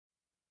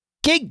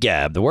Gig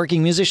Gab, the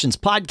Working Musicians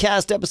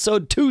Podcast,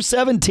 episode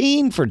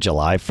 217 for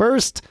July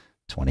 1st,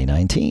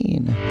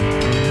 2019.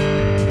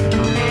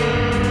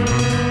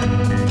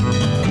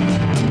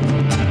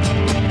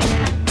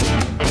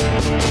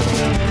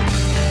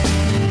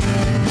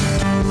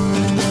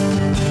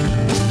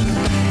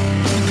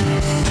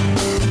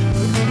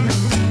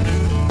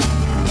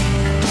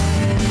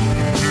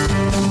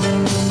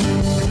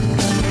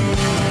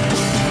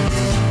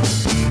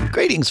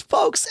 Greetings,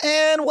 folks,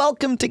 and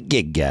welcome to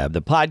Gig Gab,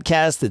 the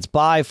podcast that's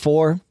by,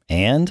 for,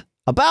 and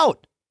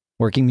about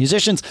working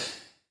musicians.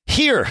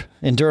 Here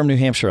in Durham, New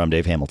Hampshire, I'm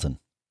Dave Hamilton.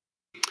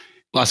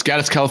 Los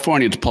Gatos,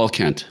 California, it's Paul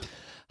Kent.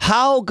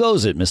 How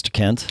goes it, Mr.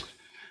 Kent?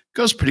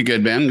 Goes pretty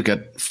good, man. We got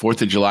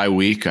 4th of July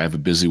week. I have a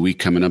busy week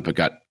coming up. I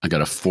got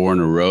a 4 in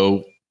a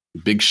row.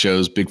 Big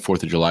shows, big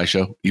 4th of July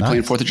show. You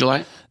playing 4th of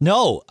July?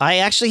 No, I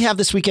actually have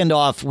this weekend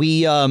off.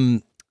 We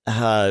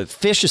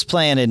Fish is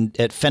playing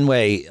at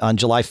Fenway on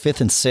July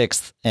 5th and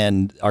 6th,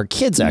 and our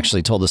kids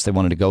actually told us they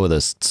wanted to go with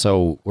us,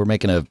 so we're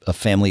making a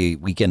family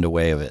weekend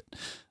away of it.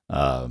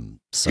 So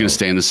you're gonna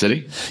stay in the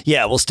city?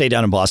 Yeah, we'll stay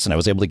down in Boston. I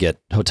was able to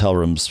get hotel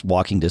rooms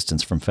walking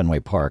distance from Fenway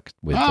Park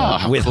with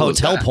cool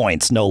hotel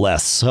points, no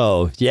less.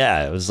 So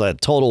yeah, it was a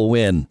total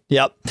win.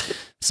 Yep.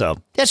 So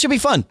that should be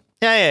fun.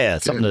 Yeah.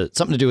 Something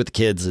to do with the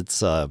kids. It's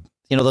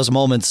those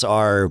moments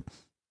are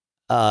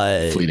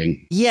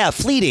fleeting. Yeah,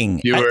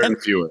 fleeting. Fewer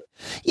and fewer.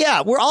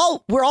 Yeah, we're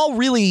all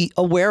really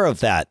aware of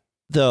that,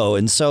 though.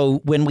 And so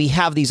when we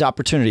have these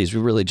opportunities,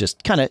 we really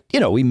just kind of,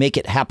 we make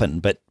it happen.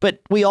 But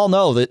we all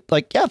know that,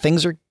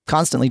 things are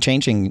constantly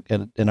changing,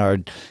 and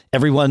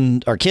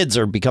our kids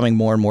are becoming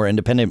more and more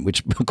independent,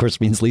 which of course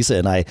means Lisa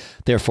and I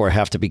therefore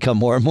have to become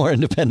more and more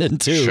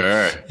independent too.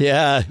 Sure.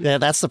 Yeah,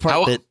 that's the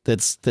part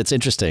that's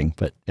interesting.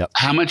 But yeah.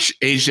 How much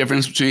age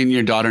difference between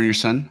your daughter and your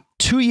son?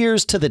 2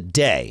 years to the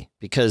day,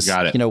 because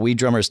we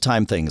drummers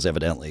time things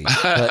evidently.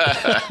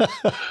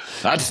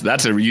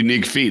 That's a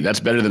unique feat. That's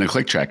better than a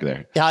click track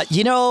there.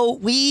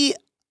 We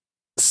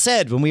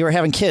said when we were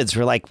having kids,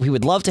 we're like, we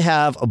would love to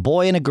have a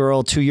boy and a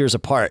girl 2 years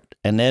apart.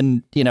 And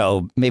then,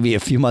 maybe a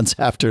few months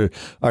after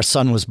our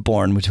son was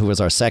born, who was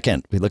our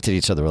second, we looked at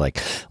each other, we're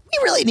like, we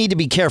really need to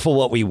be careful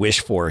what we wish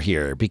for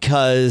here,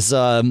 because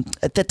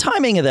the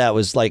timing of that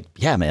was like,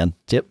 yeah, man,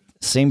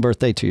 same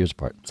birthday, 2 years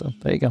apart. So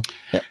there you go.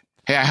 Yeah.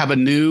 Hey, I have a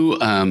new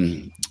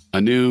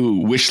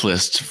wish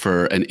list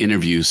for an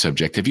interview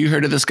subject. Have you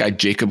heard of this guy,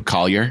 Jacob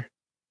Collier?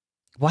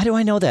 Why do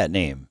I know that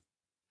name?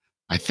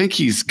 I think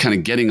he's kind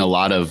of getting a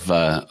lot of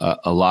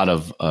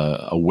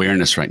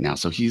awareness right now.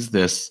 So he's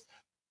this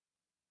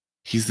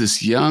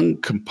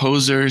young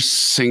composer,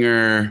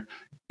 singer,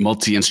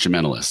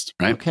 multi-instrumentalist,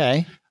 right?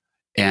 Okay.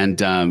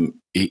 And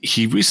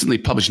he recently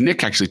published.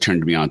 Nick actually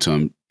turned me on to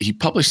him. He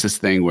published this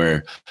thing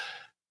where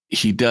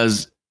he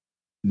does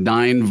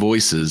 9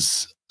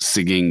 voices.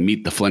 Singing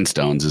 "Meet the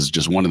Flintstones" is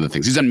just one of the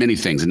things. He's done many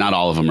things, and not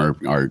all of them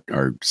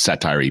are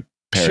satire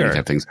parody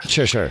type things.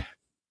 Sure.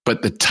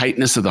 But the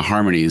tightness of the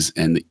harmonies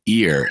and the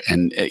ear,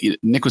 and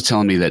Nick was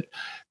telling me that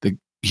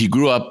he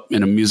grew up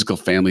in a musical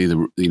family.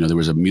 There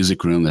was a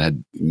music room that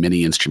had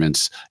many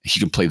instruments.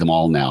 He can play them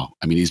all now.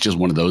 I mean, he's just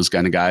one of those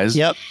kind of guys.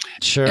 Yep,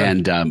 sure.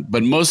 And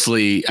but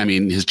mostly, I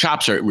mean, his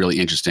chops are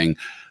really interesting,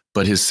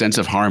 but his sense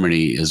of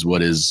harmony is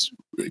what is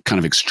kind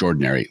of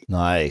extraordinary.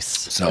 Nice.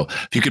 So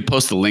if you could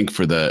post the link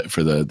for the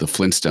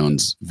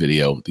Flintstones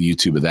video, the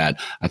YouTube of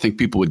that, I think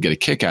people would get a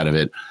kick out of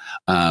it.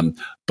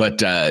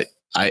 But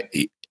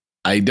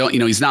I don't,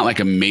 he's not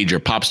like a major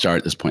pop star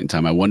at this point in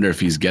time. I wonder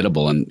if he's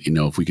gettable, and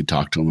if we could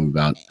talk to him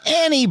about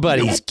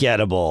anybody's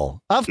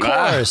gettable. Of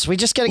course. We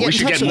just got to get in touch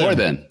with him. We should get more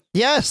then.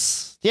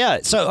 Yes.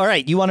 Yeah. So, all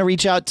right. You want to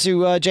reach out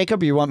to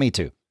Jacob, or you want me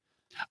to?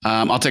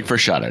 I'll take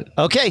first shot at it.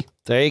 Okay.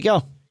 There you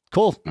go.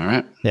 Cool. All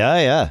right.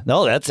 Yeah.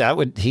 No,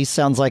 he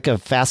sounds like a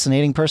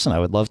fascinating person. I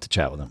would love to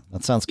chat with him.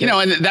 That sounds good.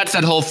 And that's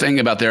that whole thing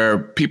about there are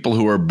people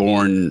who are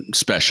born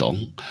special.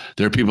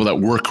 There are people that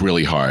work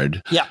really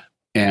hard. Yeah.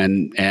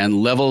 And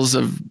levels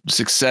of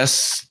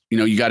success,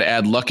 you got to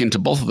add luck into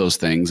both of those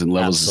things, and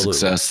levels of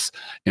success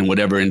in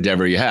whatever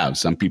endeavor you have.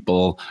 Some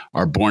people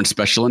are born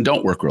special and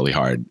don't work really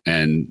hard,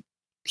 and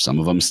some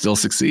of them still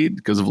succeed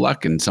because of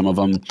luck, and some of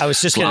them. I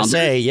was just going to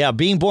say, yeah,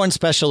 being born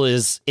special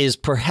is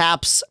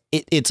perhaps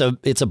it's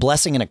a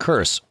blessing and a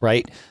curse,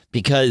 right?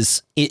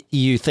 Because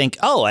you think,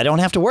 oh, I don't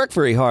have to work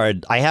very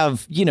hard. I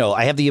have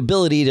the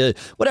ability to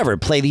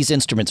play these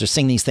instruments or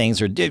sing these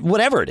things or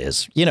whatever it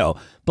is,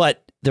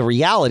 But the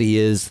reality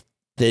is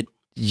that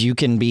you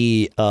can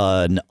be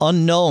an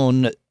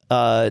unknown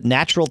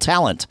natural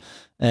talent,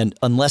 and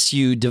unless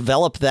you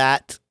develop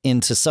that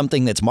into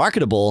something that's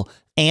marketable,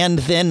 and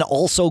then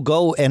also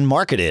go and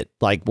market it,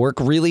 like work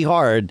really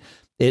hard,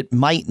 it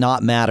might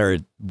not matter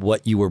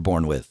what you were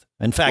born with.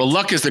 In fact,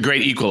 luck is the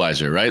great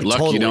equalizer, right? Luck,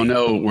 totally. You don't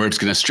know where it's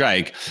going to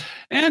strike.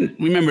 And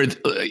remember,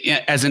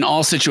 as in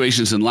all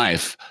situations in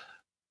life,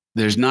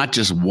 there's not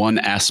just one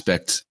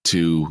aspect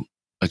to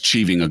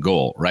achieving a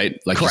goal, right?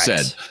 Like Correct. You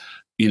said,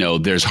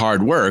 there's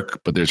hard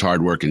work, but there's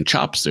hard work in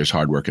chops. There's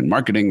hard work in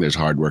marketing. There's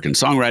hard work in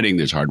songwriting.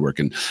 There's hard work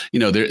in,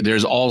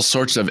 there's all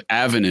sorts of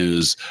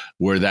avenues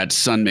where that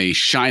sun may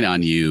shine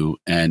on you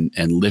and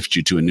lift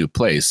you to a new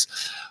place.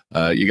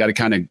 You got to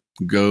kind of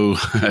go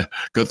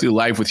through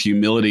life with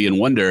humility and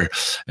wonder,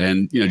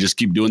 and just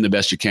keep doing the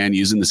best you can,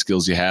 using the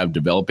skills you have,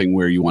 developing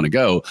where you want to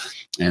go,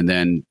 and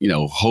then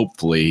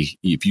hopefully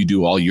if you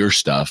do all your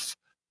stuff,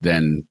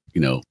 then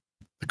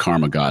the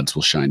karma gods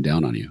will shine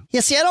down on you.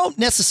 Yeah, see, I don't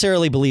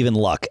necessarily believe in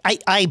luck.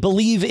 I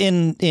believe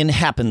in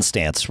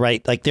happenstance,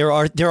 right? Like there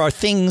are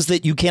things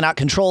that you cannot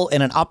control,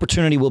 and an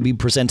opportunity will be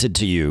presented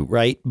to you,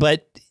 right?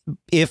 But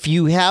if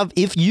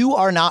you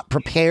are not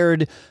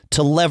prepared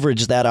to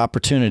leverage that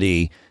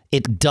opportunity,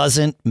 it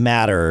doesn't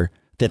matter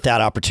that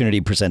opportunity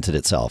presented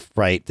itself,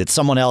 right? That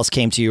someone else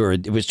came to you, or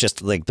it was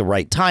just like the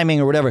right timing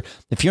or whatever.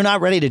 If you're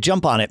not ready to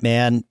jump on it,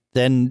 man,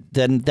 then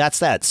that's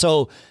that.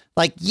 So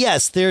like,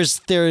 yes,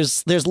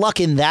 there's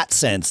luck in that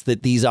sense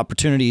that these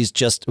opportunities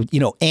just,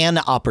 an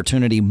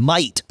opportunity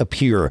might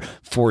appear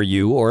for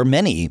you, or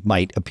many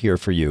might appear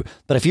for you.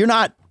 But if you're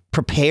not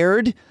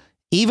prepared,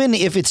 even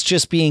if it's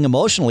just being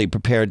emotionally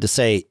prepared to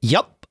say,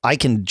 yep, I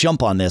can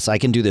jump on this, I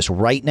can do this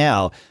right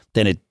now,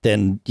 then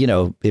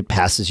it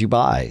passes you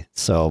by.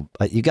 So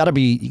you got to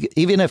be,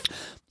 even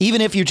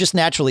if you're just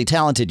naturally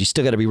talented, you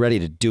still got to be ready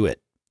to do it.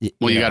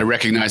 Well, you got to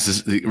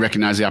recognize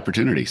the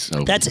opportunities.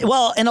 So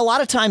and a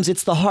lot of times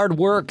it's the hard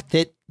work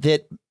that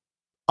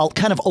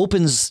kind of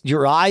opens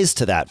your eyes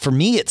to that. For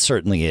me, it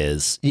certainly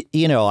is.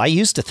 I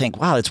used to think,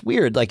 wow, it's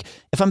weird. Like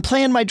if I'm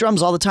playing my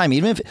drums all the time,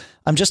 even if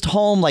I'm just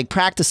home, like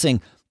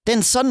practicing,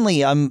 then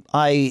suddenly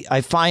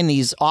I find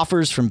these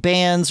offers from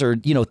bands or,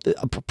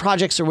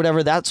 projects or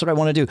whatever. That's what I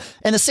want to do.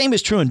 And the same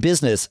is true in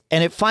business.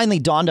 And it finally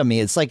dawned on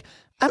me. It's like,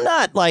 I'm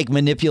not like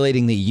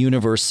manipulating the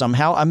universe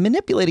somehow. I'm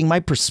manipulating my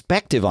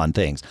perspective on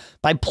things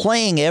by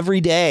playing every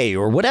day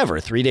or whatever,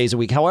 3 days a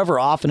week, however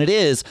often it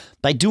is.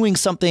 By doing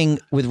something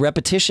with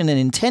repetition and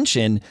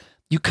intention,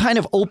 you kind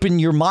of open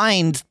your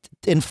mind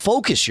and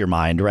focus your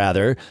mind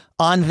rather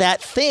on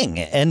that thing.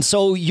 And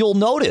so you'll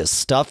notice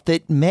stuff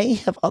that may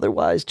have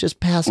otherwise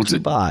just passed you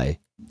by.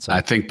 So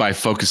I think by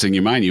focusing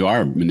your mind, you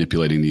are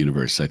manipulating the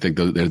universe. I think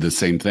they're the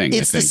same thing.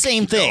 It's the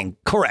same thing.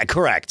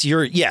 Correct.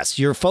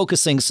 You're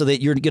focusing so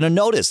that you're going to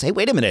notice, hey,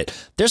 wait a minute,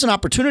 there's an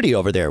opportunity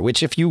over there,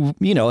 which if you,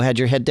 had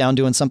your head down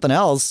doing something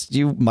else,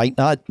 you might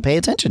not pay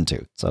attention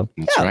to. So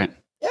that's right.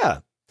 Yeah.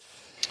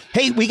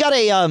 Hey, we got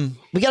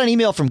an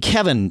email from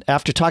Kevin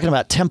after talking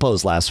about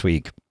tempos last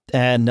week.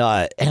 And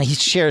he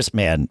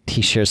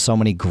shares so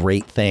many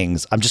great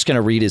things. I'm just going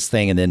to read his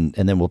thing and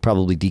then we'll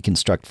probably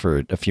deconstruct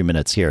for a few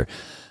minutes here.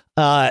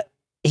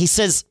 He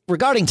says,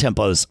 regarding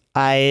tempos,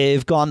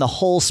 I've gone the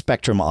whole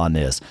spectrum on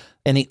this.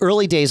 In the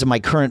early days of my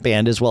current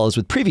band, as well as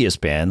with previous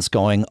bands,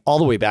 going all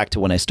the way back to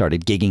when I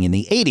started gigging in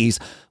the 80s,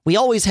 we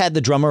always had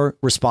the drummer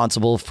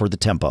responsible for the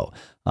tempo.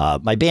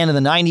 My band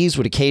in the 90s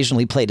would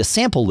occasionally play to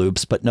sample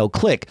loops, but no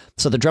click,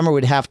 so the drummer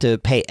would have to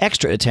pay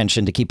extra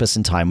attention to keep us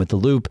in time with the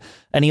loop,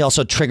 and he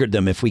also triggered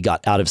them if we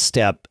got out of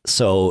step,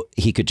 so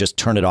he could just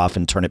turn it off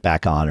and turn it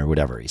back on or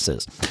whatever, he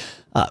says.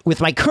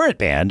 With my current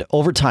band,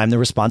 over time, the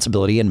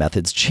responsibility and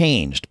methods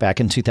changed.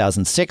 Back in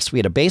 2006, we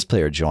had a bass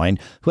player join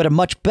who had a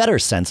much better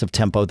sense of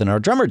tempo than our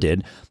drummer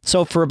did.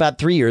 So for about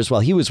 3 years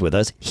while he was with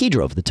us, he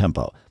drove the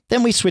tempo.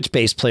 Then we switched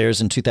bass players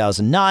in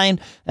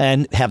 2009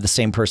 and have the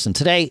same person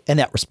today. And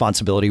that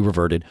responsibility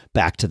reverted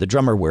back to the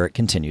drummer where it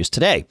continues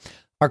today.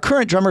 Our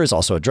current drummer is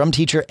also a drum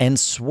teacher and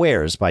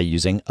swears by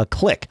using a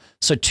click.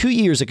 So 2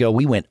 years ago,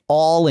 we went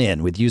all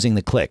in with using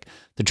the click.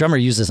 The drummer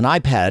uses an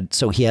iPad,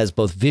 so he has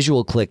both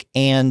visual click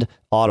and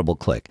audible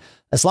click.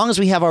 As long as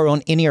we have our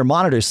own in-ear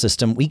monitor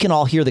system, we can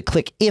all hear the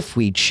click if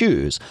we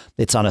choose.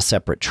 It's on a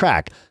separate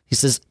track. He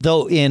says,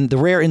 though in the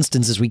rare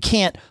instances we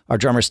can't, our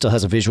drummer still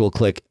has a visual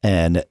click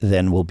and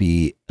then will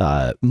be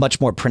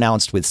much more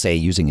pronounced with, say,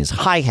 using his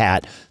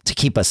hi-hat to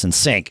keep us in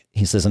sync.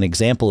 He says an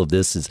example of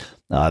this is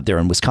they're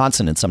in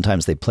Wisconsin and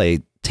sometimes they play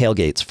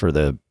tailgates for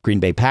the Green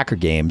Bay Packer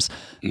games.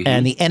 Mm-hmm.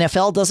 And the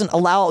NFL doesn't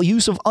allow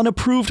use of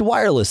unapproved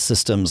wireless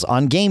systems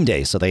on game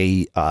day. So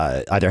they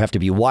either have to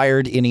be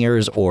wired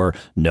in-ears or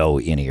no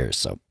in-ears.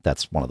 So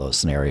that's one of those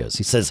scenarios.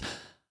 He says,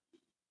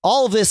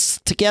 all of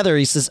this together,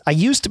 he says, I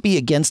used to be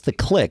against the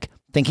click,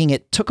 thinking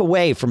it took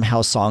away from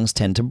how songs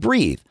tend to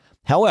breathe.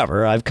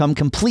 However, I've come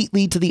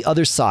completely to the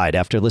other side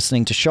after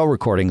listening to show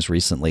recordings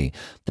recently.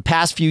 The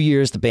past few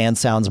years, the band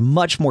sounds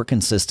much more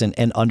consistent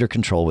and under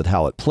control with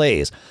how it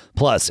plays.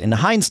 Plus, in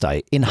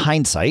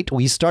hindsight,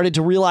 we started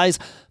to realize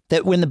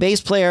that when the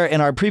bass player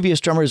and our previous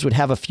drummers would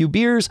have a few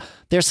beers,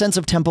 their sense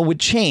of tempo would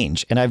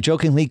change, and I've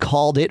jokingly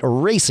called it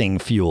racing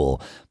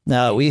fuel.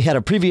 Now, we had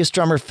a previous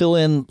drummer fill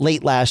in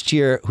late last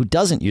year who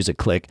doesn't use a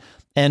click,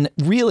 and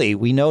really,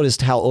 we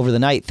noticed how over the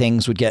night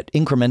things would get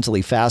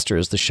incrementally faster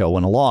as the show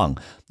went along.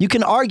 You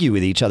can argue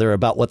with each other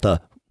about what the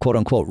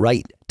quote-unquote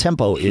right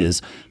tempo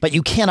is, but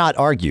you cannot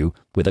argue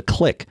with a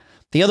click.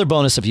 The other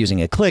bonus of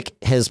using a click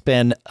has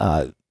been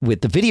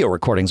with the video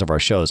recordings of our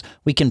shows.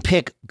 We can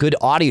pick good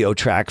audio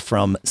track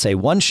from, say,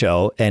 one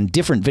show and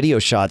different video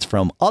shots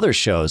from other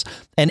shows,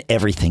 and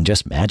everything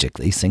just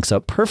magically syncs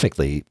up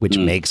perfectly, which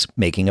makes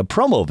making a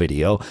promo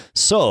video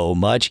so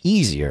much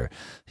easier.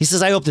 He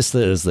says, I hope this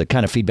is the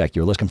kind of feedback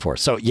you're looking for.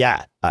 So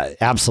yeah,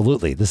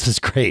 absolutely. This is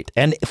great.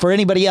 And for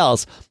anybody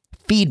else,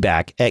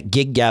 feedback at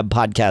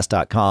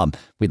giggabpodcast.com.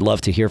 We'd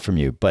love to hear from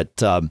you.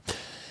 But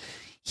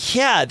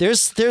yeah,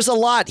 there's a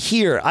lot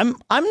here. I'm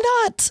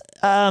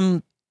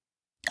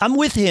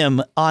with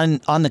him on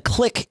the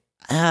click.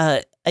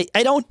 I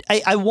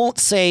won't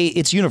say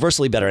it's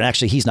universally better. And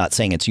actually, he's not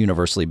saying it's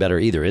universally better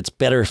either. It's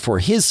better for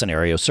his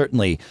scenario,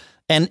 certainly.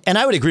 And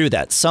I would agree with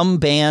that. Some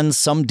bands,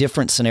 some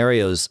different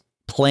scenarios,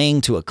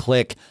 playing to a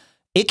click,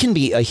 it can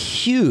be a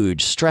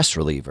huge stress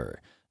reliever.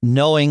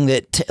 Knowing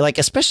that, like,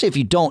 especially if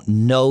you don't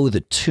know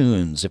the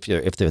tunes, if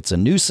it's a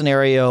new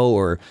scenario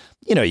or,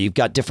 you know, you've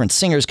got different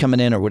singers coming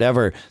in or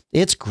whatever,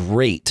 it's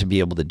great to be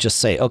able to just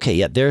say, okay,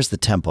 yeah, there's the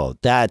tempo.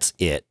 That's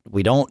it.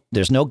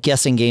 There's no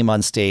guessing game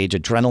on stage.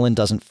 Adrenaline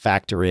doesn't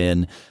factor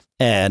in,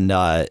 and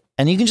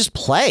you can just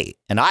play.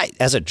 And I,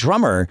 as a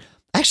drummer,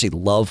 I actually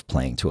love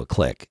playing to a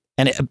click.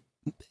 And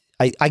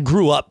I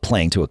grew up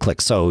playing to a click,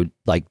 so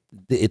like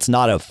it's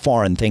not a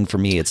foreign thing for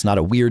me. It's not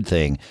a weird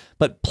thing.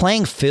 But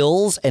playing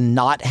fills and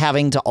not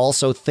having to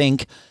also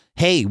think,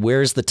 hey,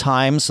 where's the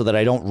time so that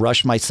I don't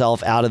rush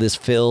myself out of this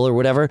fill or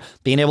whatever,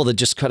 being able to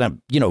just kind of,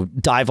 you know,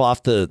 dive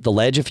off the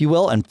ledge, if you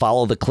will, and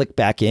follow the click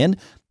back in,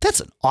 that's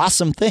an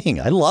awesome thing.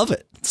 I love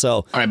it. So,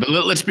 all right, but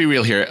let's be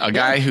real here. A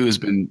guy who has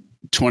been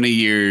 20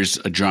 years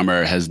a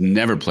drummer has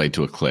never played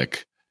to a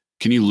click.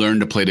 Can you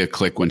learn to play to a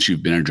click once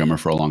you've been a drummer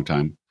for a long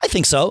time? I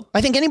think so. I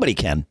think anybody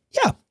can.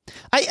 Yeah.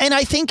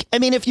 I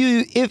mean, if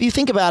you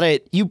think about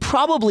it, you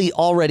probably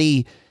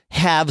already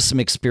have some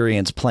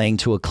experience playing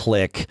to a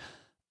click,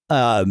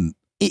 in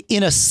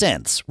a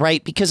sense,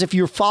 right? Because if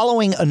you're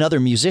following another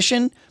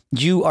musician,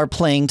 you are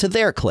playing to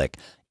their click.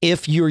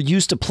 If you're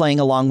used to playing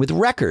along with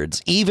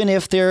records, even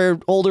if they're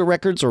older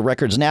records or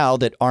records now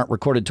that aren't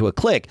recorded to a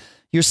click,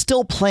 you're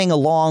still playing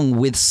along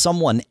with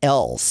someone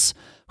else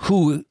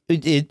who,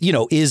 you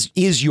know,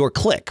 is your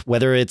click,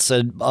 whether it's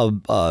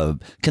a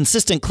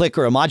consistent click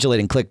or a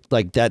modulating click,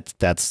 like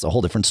that's a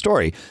whole different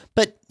story.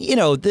 But, you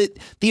know, the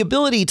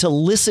ability to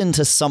listen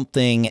to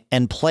something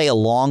and play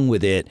along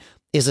with it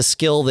is a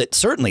skill that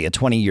certainly a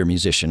 20-year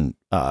musician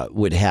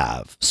would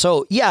have.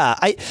 So, yeah,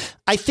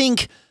 I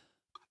think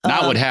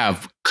not would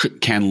have,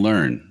 can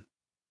learn.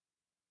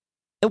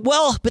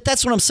 Well, but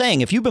that's what I'm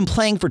saying. If you've been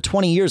playing for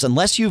 20 years,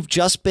 unless you've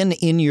just been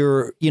in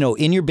your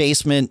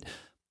basement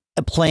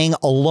playing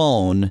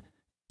alone,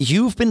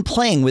 you've been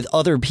playing with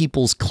other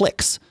people's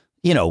clicks,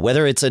 you know,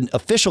 whether it's an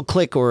official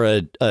click or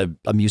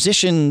a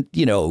musician,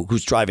 you know,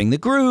 who's driving the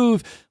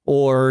groove,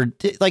 or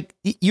like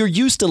you're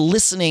used to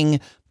listening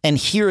and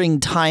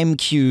hearing time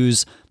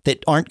cues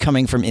that aren't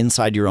coming from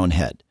inside your own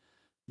head.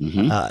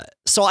 Mm-hmm.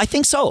 So I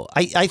think so.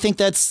 I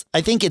think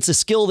it's a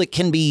skill that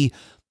can be,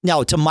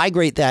 now to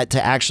migrate that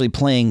to actually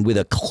playing with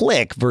a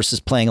click versus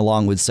playing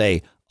along with,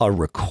 say, a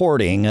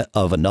recording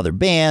of another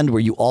band where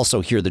you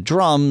also hear the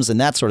drums and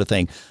that sort of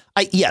thing.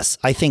 I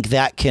think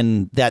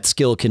that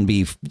skill can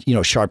be, you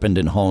know, sharpened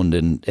and honed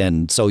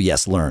and so,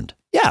 yes, learned.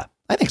 Yeah,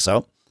 I think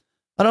so.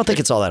 I don't think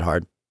it's all that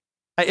hard.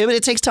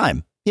 It takes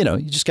time. You know,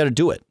 you just got to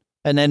do it.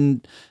 And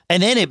then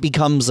it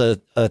becomes a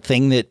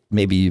thing that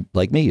maybe,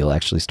 like me, you'll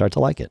actually start to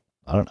like it.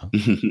 I don't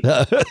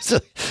know. So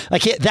I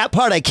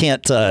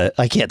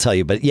can't tell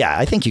you, but yeah,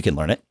 I think you can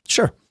learn it.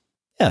 Sure.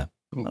 Yeah.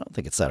 I don't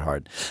think it's that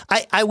hard.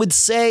 I would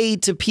say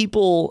to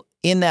people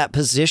in that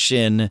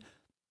position,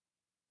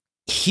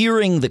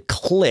 hearing the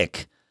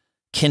click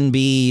can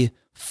be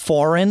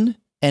foreign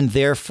and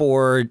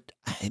therefore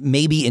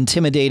maybe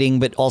intimidating,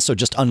 but also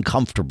just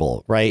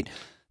uncomfortable, right?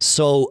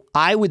 So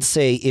I would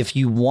say if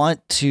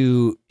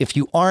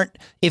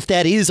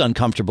that is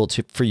uncomfortable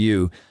for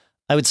you,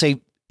 I would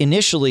say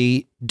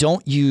initially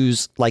don't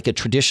use like a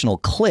traditional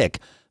click.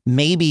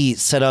 Maybe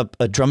set up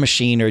a drum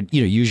machine or,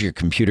 you know, use your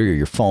computer or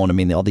your phone. I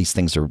mean, all these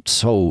things are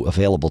so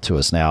available to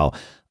us now,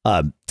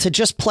 to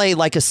just play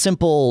like a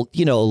simple,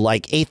 you know,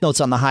 like eighth notes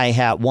on the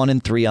hi-hat, 1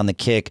 and 3 on the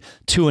kick,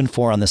 2 and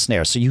 4 on the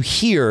snare. So you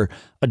hear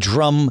a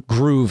drum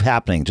groove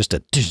happening, just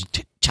a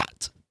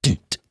chat,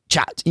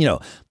 you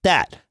know,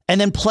 that,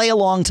 and then play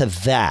along to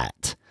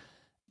that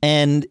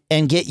and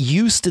get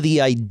used to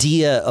the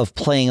idea of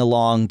playing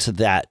along to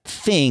that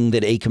thing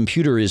that a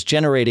computer is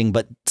generating,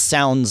 but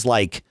sounds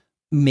like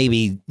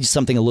maybe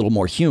something a little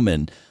more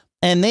human.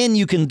 And then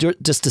you can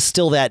just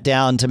distill that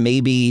down to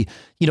maybe,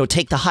 you know,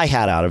 take the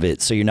hi-hat out of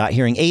it. So you're not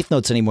hearing eighth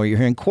notes anymore. You're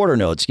hearing quarter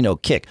notes, you know,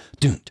 kick,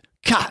 doont,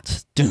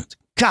 cut, doont,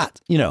 God,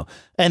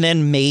 and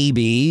then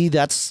maybe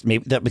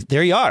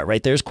there you are,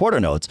 right? There's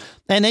quarter notes.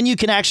 And then you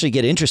can actually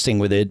get interesting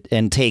with it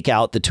and take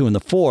out the 2 and the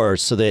 4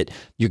 so that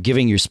you're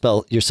giving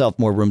yourself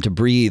more room to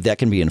breathe. That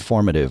can be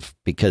informative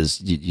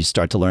because you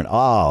start to learn,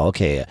 oh,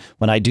 okay,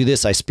 when I do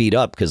this, I speed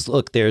up because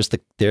look, there's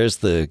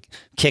the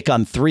kick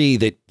on 3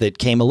 that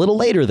came a little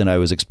later than I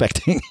was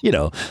expecting,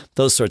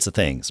 those sorts of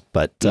things.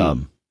 But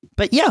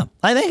yeah,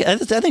 I think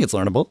it's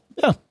learnable.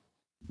 Yeah,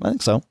 I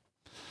think so.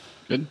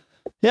 Good.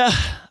 Yeah,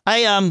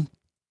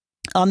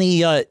 on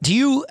the do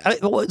you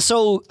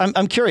so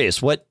I'm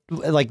curious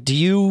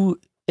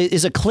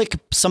is a click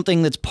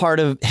something that's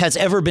has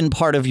ever been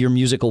part of your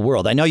musical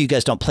world? I know you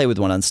guys don't play with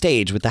one on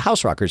stage with the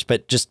House Rockers,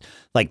 but just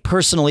like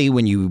personally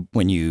when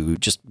you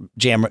just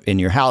jam in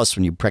your house,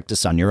 when you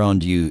practice on your own,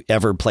 do you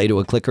ever play to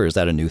a click, or is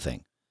that a new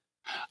thing?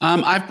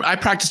 I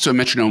practice to a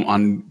metronome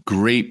on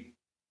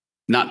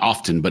not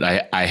often, but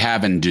I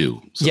have and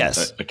do. So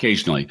yes,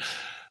 occasionally.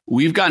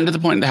 We've gotten to the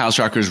point in the House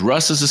Rockers,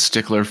 Russ is a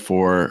stickler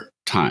for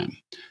time.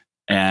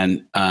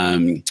 And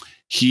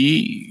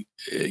he,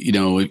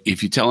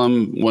 if you tell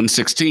him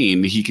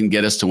 116, he can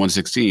get us to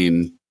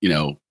 116,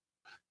 in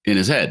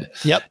his head.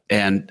 Yep.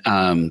 And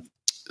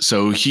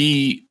so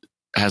he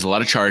has a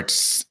lot of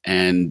charts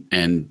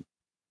and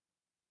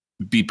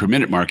beat per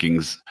minute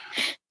markings.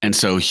 And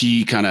so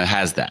he kind of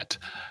has that.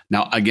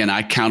 Now, again,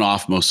 I count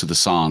off most of the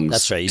songs.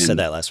 That's right. You said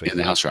that last week. In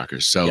the House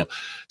Rockers. So, yep.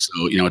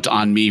 It's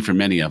on me for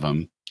many of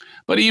them.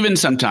 But even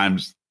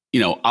sometimes,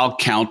 I'll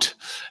count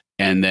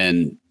and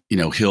then,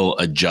 he'll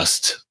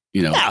adjust,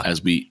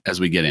 as we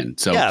get in.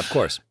 So yeah, of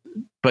course.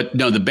 But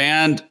no, the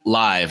band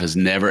live has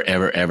never,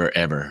 ever, ever,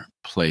 ever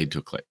played to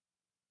a click.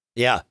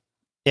 Yeah.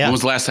 Yeah. When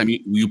was the last time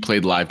you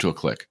played live to a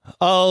click?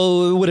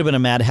 Oh, it would have been a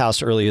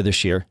Madhouse earlier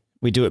this year.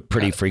 We do it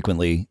pretty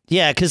frequently.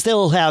 Yeah, because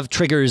they'll have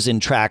triggers in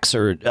tracks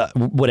or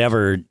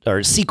whatever,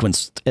 or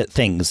sequence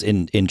things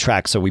in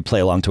tracks. So we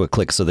play along to a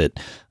click so that,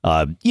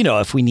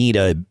 if we need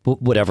a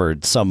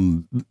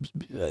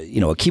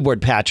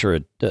keyboard patch or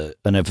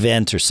an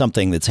event or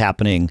something that's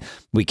happening,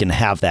 we can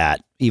have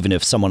that, even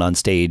if someone on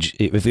stage,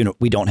 if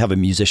we don't have a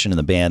musician in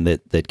the band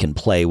that can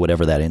play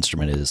whatever that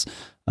instrument is.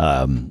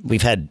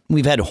 We've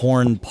had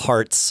horn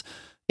parts.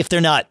 If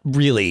they're not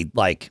really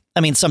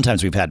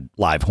sometimes we've had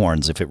live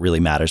horns if it really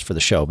matters for the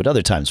show, but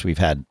other times we've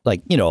had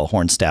a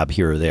horn stab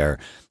here or there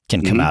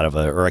can come out of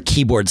or a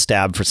keyboard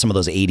stab for some of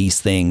those 80s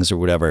things or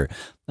whatever.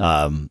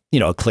 A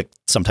click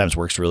sometimes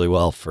works really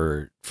well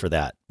for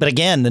that. But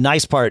again, the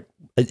nice part,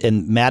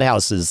 and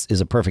Madhouse is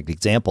a perfect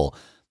example.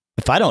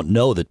 If I don't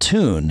know the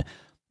tune,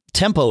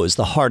 tempo is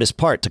the hardest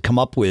part to come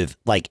up with,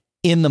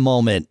 in the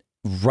moment,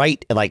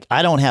 right?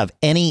 I don't have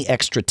any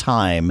extra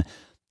time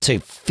to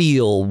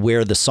feel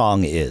where the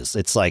song is.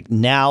 It's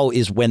now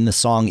is when the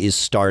song is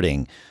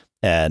starting.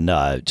 And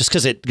just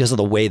because of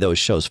the way those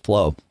shows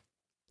flow.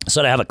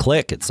 So to have a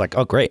click, it's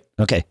oh, great.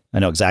 Okay. I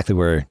know exactly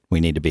where we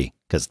need to be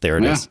because there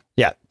it is.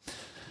 Yeah.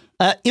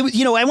 I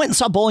went and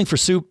saw Bowling for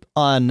Soup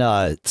on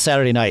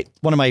Saturday night.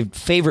 One of my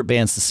favorite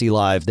bands to see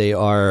live. They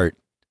are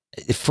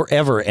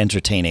forever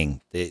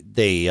entertaining.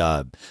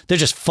 They're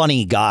just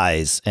funny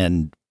guys,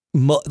 and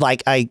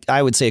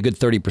I would say a good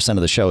 30%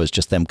 of the show is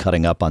just them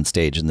cutting up on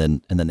stage, and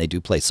then they do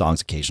play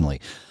songs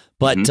occasionally.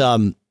 But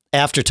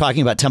after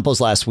talking about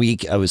tempos last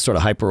week, I was sort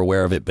of hyper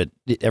aware of it, but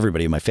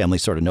everybody in my family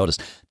sort of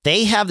noticed.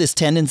 They have this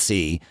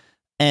tendency,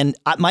 and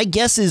my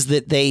guess is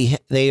that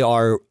they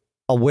are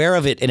aware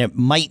of it, and it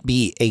might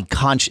be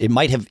it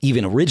might have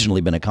even originally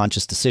been a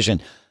conscious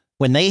decision.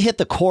 When they hit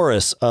the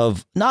chorus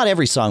of not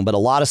every song, but a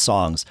lot of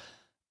songs,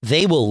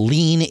 they will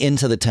lean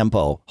into the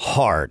tempo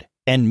hard.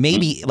 And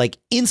maybe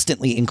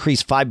instantly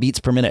increase 5 beats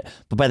per minute.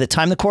 But by the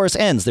time the chorus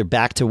ends, they're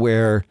back to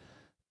where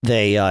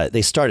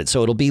they started.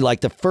 So it'll be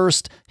the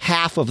first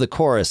half of the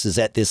chorus is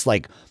at this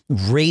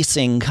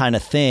racing kind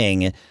of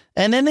thing.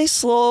 And then they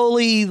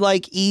slowly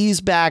ease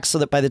back so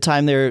that by the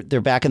time they're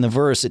back in the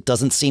verse, it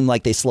doesn't seem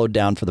like they slowed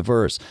down for the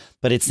verse.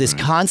 But it's this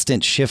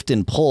constant shift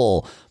and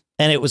pull.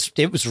 And it was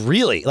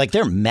really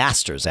they're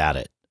masters at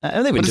it.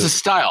 And but it's a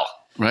style,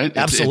 right?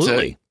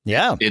 Absolutely.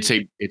 Yeah, you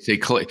think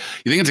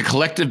it's a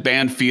collective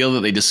band feel that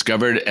they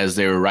discovered as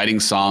they were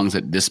writing songs,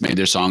 that this made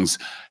their songs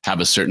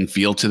have a certain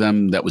feel to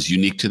them that was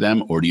unique to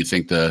them? Or do you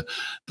think the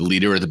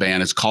leader of the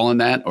band is calling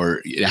that?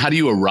 Or how do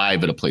you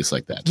arrive at a place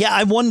like that? Yeah,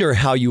 I wonder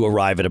how you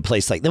arrive at a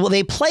place like that. Well,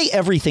 they play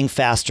everything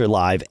faster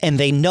live, and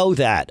they know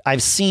that.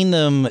 I've seen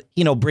them,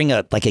 bring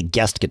a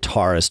guest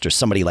guitarist or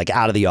somebody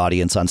out of the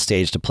audience on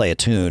stage to play a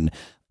tune.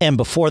 And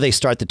before they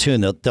start the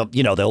tune,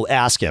 they'll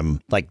ask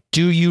him,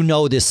 do you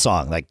know this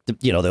song?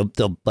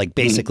 They'll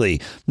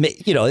basically,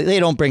 they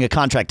don't bring a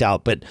contract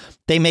out, but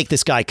they make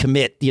this guy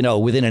commit,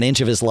 within an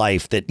inch of his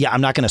life that, I'm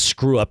not going to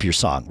screw up your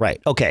song.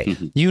 Right. Okay.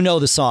 You know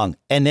the song.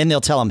 And then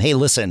they'll tell him, hey,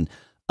 listen,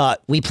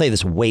 we play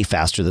this way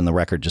faster than the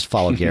record. Just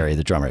follow Gary,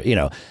 the drummer,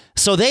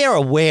 So they are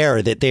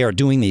aware that they are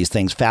doing these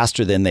things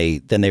faster than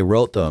they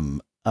wrote them,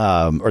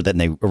 or than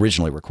they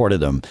originally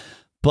recorded them.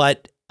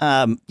 But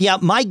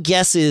my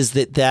guess is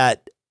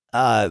that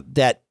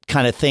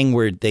kind of thing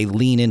where they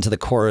lean into the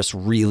chorus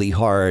really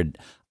hard.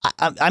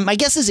 My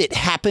guess is it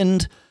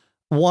happened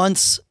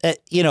once, it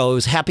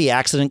was happy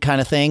accident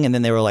kind of thing. And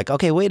then they were like,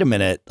 okay, wait a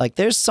minute. Like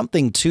there's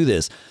something to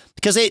this,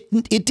 because it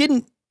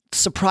didn't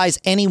surprise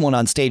anyone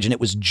on stage, and it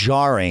was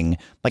jarring.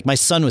 Like my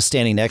son was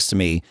standing next to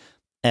me,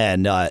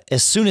 and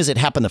as soon as it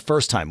happened the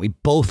first time, we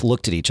both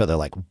looked at each other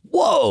like,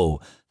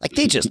 whoa, like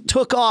they just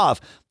took off.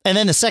 And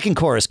then the second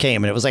chorus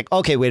came, and it was like,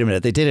 okay, wait a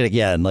minute, they did it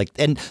again. Like,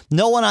 and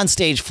no one on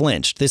stage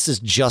flinched. This is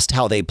just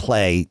how they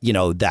play,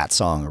 that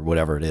song or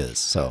whatever it is.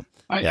 So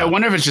I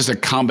wonder if it's just a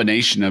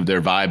combination of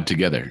their vibe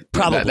together.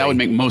 Probably. That would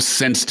make most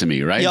sense to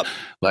me, right? Yep.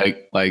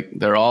 Like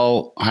they're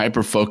all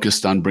hyper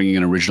focused on bringing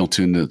an original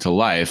tune to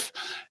life,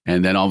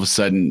 and then all of a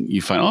sudden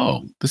you find,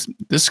 oh,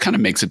 this kind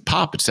of makes it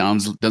pop. It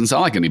doesn't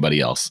sound like anybody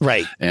else,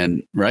 right?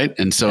 And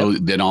so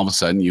then all of a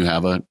sudden you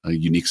have a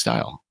unique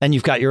style, and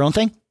you've got your own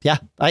thing. Yeah,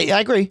 I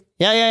agree.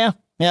 Yeah.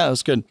 It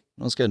was good.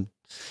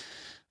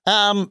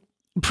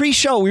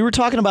 Pre-show, we were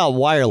talking about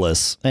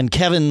wireless, and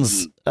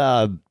Kevin's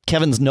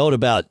note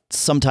about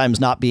sometimes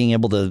not being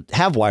able to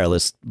have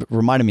wireless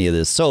reminded me of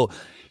this. So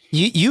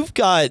you've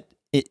got,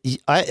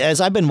 as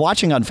I've been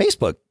watching on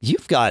Facebook,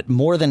 you've got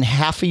more than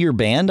half of your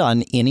band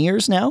on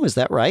in-ears now. Is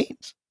that right?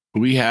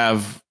 We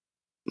have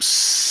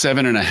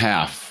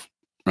 7.5,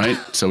 right?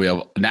 So we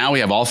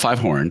have all 5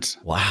 horns.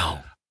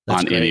 Wow.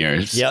 On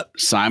in-ears. Yep.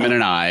 Simon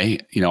and I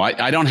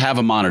don't have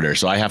a monitor,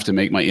 so I have to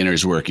make my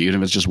in-ears work, even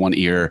if it's just one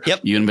ear,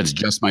 even if it's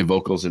just my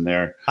vocals in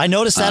there. I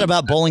noticed that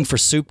about Bowling for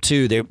Soup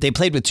too. They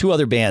played with 2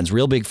 other bands,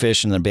 Real Big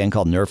Fish and a band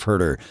called Nerf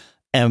Herder.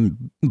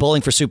 And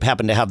Bowling for Soup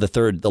happened to have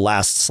the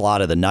last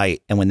slot of the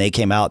night. And when they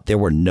came out, there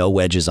were no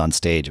wedges on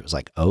stage. It was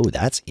like, oh,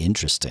 that's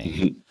interesting.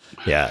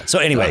 Mm-hmm. Yeah. So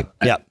anyway,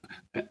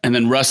 And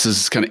then Russ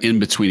is kind of in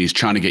between. He's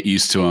trying to get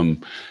used to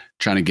him,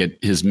 trying to get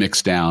his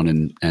mix down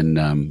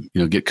and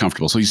get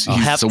comfortable. So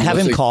have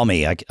him call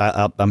me.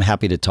 I'm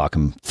happy to talk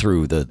him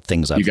through the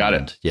things I've You got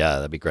learned. it. Yeah,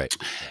 that'd be great.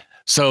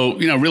 So,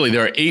 really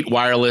there are 8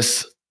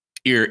 wireless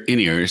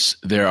in-ears.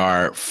 There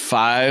are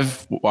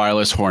 5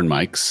 wireless horn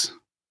mics.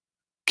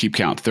 Keep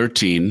count,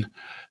 13.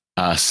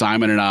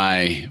 Simon and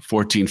I,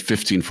 14,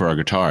 15 for our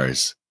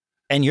guitars.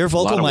 And your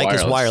vocal mic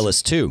is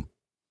wireless too.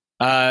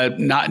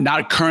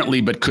 Not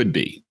currently, but could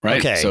be, right?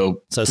 Okay.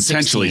 So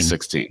potentially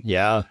 16.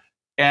 Yeah.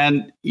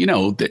 And,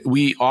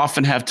 we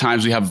often have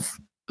times we have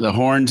the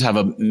horns have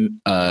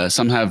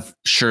some have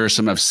Shure,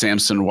 some have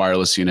Samson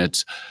wireless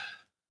units.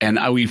 And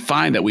we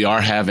find that we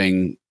are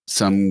having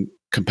some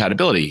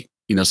compatibility,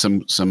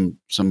 some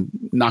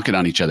knocking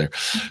on each other.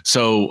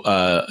 So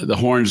the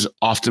horns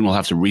often will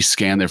have to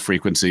rescan their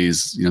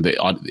frequencies.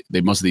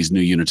 They most of these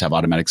new units have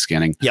automatic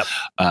scanning. Yep.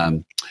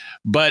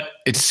 But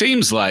it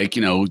seems like,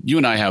 you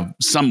and I have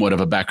somewhat of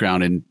a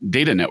background in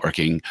data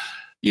networking.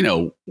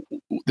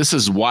 This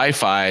is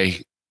Wi-Fi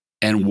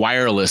and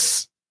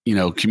wireless,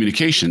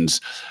 communications.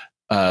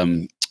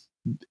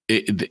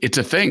 It's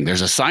a thing.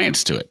 There's a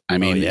science to it. I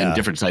mean, in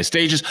different size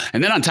stages.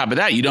 And then on top of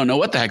that, you don't know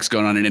what the heck's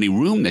going on in any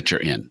room that you're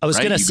in. I was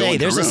going to say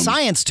there's a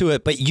science to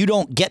it, but you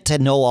don't get to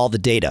know all the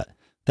data.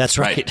 That's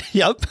right.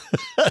 Yep.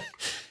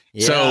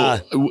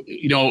 So,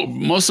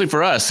 mostly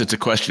for us, it's a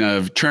question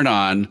of turn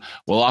on.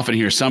 We'll often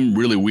hear some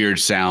really weird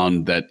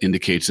sound that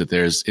indicates that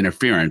there's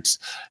interference,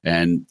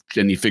 and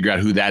then you figure out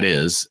who that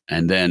is.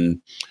 And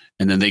then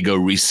they go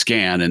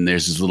rescan, and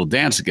there's this little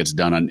dance that gets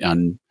done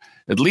on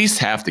at least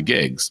half the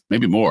gigs,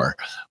 maybe more,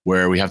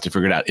 where we have to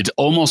figure it out. It's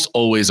almost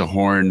always a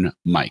horn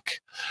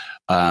mic.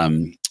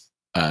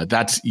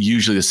 That's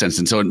usually the sense.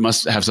 And so it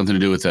must have something to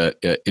do with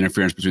the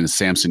interference between the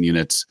Samson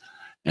units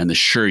and the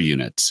Shure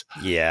units.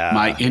 Yeah.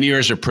 My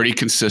in-ears are pretty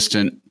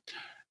consistent.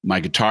 My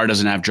guitar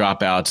doesn't have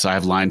dropouts. I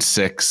have line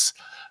 6.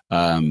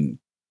 Simon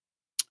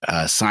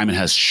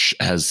has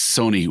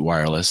Sony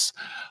wireless.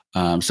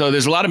 So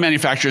there's a lot of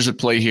manufacturers at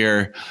play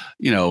here,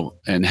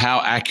 and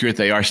how accurate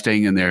they are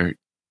staying in their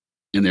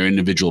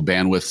individual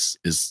bandwidths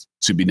is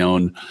to be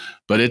known,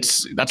 but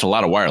that's a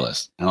lot of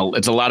wireless, and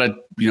it's a lot of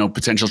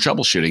potential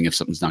troubleshooting if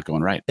something's not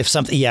going right.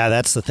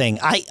 That's the thing.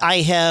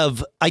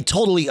 I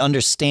totally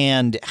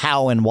understand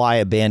how and why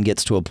a band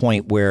gets to a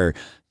point where,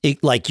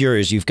 like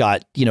yours, you've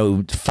got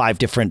 5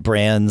 different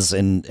brands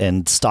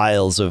and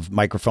styles of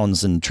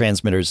microphones and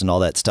transmitters and all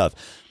that stuff.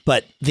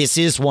 But this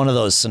is one of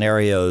those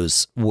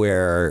scenarios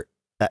where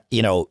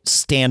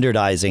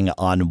standardizing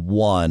on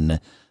one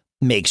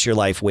makes your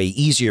life way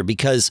easier,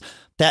 because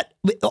that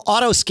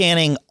auto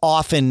scanning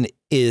often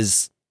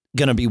is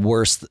going to be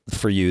worse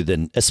for you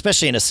than,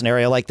 especially in a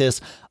scenario like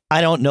this.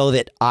 I don't know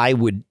that I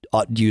would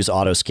use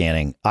auto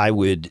scanning. I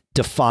would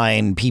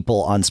define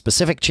people on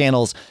specific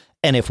channels.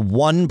 And if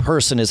one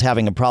person is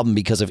having a problem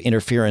because of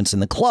interference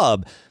in the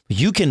club,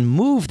 you can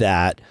move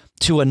that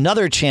to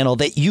another channel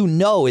that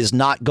is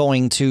not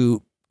going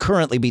to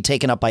currently be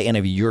taken up by any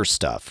of your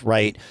stuff,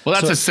 right? Well,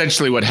 that's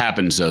essentially what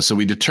happens, though. So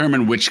we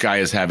determine which guy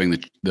is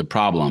having the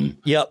problem.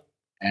 Yep.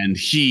 And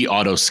he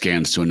auto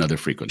scans to another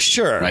frequency.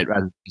 Sure. Right?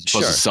 As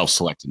opposed to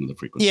self-select another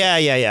frequency.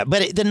 Yeah.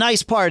 But the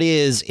nice part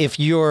is if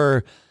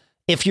you're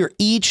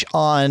each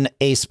on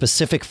a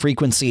specific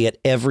frequency at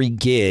every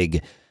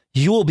gig,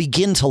 you will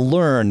begin to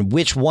learn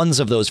which ones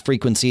of those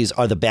frequencies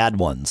are the bad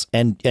ones.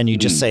 And you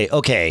just say,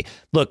 okay,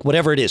 look,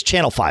 whatever it is,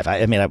 channel 5,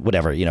 I mean,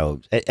 whatever,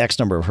 X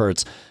number of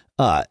hertz.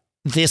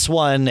 This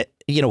one,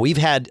 we've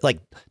had like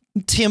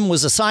Tim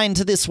was assigned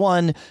to this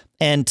one,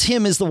 and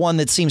Tim is the one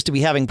that seems to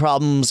be having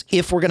problems.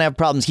 If we're going to have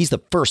problems, he's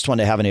the first one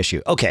to have an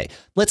issue. Okay,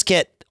 let's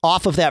get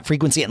off of that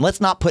frequency and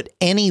let's not put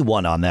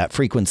anyone on that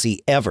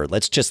frequency ever.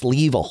 Let's just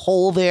leave a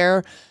hole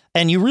there.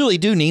 And you really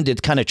do need to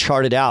kind of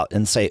chart it out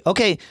and say,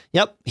 okay,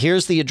 yep,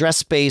 here's the address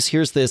space,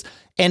 here's this.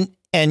 And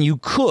you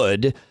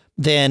could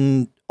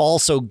then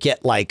also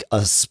get like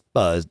a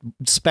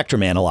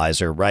spectrum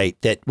analyzer, right?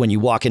 That when you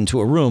walk into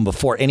a room,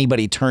 before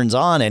anybody turns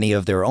on any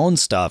of their own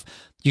stuff,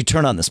 you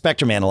turn on the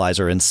spectrum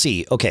analyzer and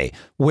see, okay,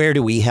 where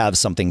do we have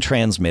something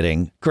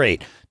transmitting?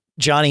 Great.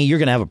 Johnny, you're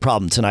going to have a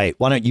problem tonight.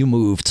 Why don't you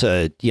move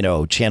to,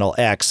 channel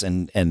X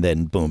and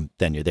then boom,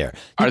 then you're there.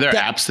 Are there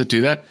apps that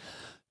do that?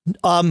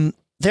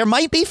 There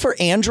might be for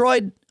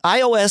Android.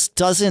 iOS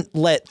doesn't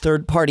let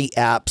third-party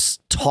apps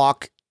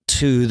talk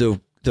to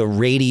the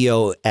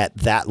radio at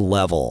that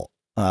level.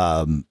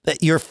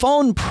 Your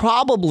phone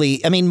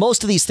probably, I mean,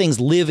 most of these things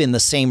live in the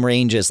same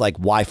range as like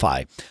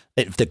Wi-Fi.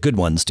 The good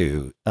ones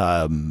do.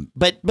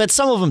 But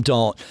some of them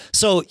don't.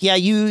 So yeah,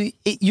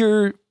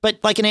 but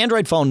like an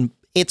Android phone,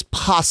 it's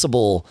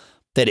possible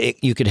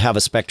that you could have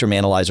a spectrum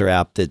analyzer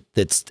app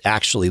that's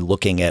actually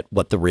looking at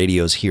what the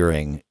radio's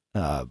hearing.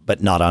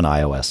 But not on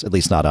iOS, at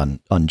least not on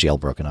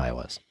jailbroken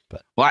iOS.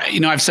 But well,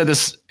 I've said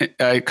this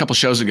a couple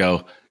shows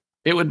ago.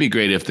 It would be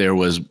great if there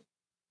was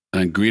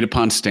an agreed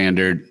upon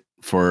standard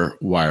for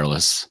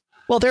wireless.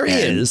 Well, there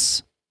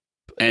is,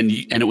 and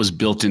it was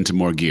built into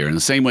more gear. In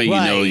the same way, you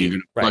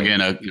can plug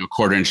in a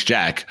 1/4-inch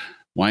jack.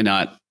 Why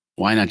not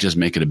just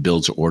make it a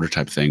build to order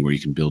type thing where you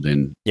can build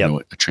in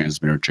a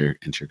transmitter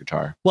into your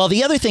guitar? Well,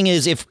 the other thing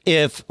is,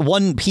 if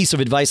one piece of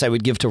advice I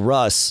would give to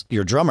Russ,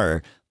 your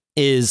drummer,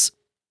 is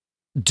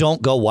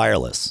don't go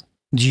wireless.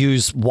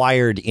 Use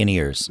wired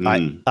in-ears.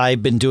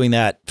 I've been doing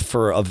that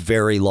for a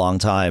very long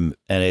time,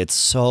 and it's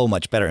so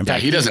much better. In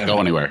fact, he doesn't go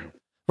anywhere.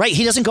 Right,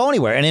 he doesn't go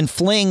anywhere. And in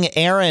Fling,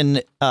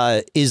 Aaron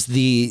is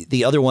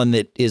the other one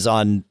that is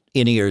on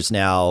in-ears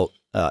now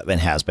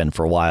and has been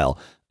for a while.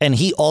 And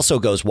he also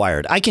goes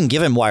wired. I can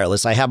give him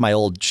wireless. I have my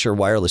old Shure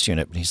wireless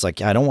unit, but he's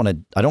like, I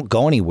don't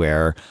go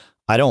anywhere.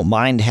 I don't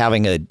mind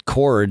having a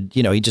cord.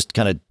 He just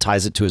kind of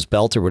ties it to his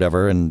belt or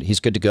whatever, and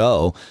he's good to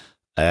go.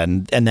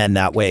 And then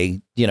that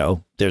way,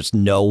 there's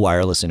no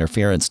wireless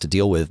interference to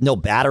deal with, no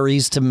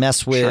batteries to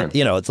mess with.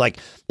 Sure. It's like,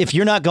 if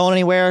you're not going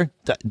anywhere,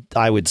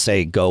 I would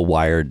say go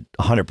wired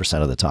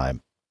 100% of the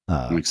time.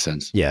 Makes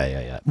sense.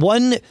 Yeah.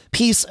 One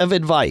piece of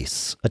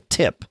advice, a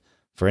tip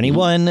for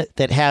anyone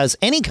that has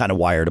any kind of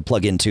wire to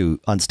plug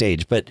into on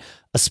stage, but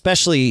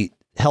especially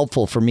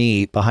helpful for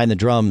me behind the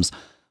drums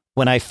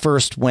when I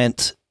first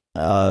went,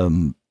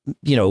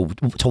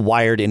 to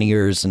wired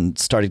in-ears and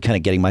started kind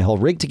of getting my whole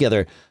rig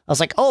together. I was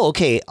like, oh,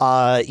 okay.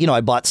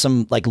 I bought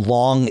some like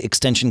long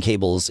extension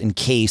cables in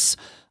case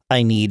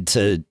I need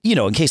to,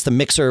 in case the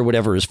mixer or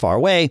whatever is far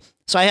away.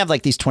 So I have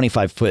like these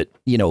 25-foot,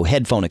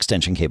 headphone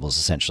extension cables,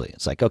 essentially.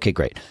 It's like, okay,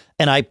 great.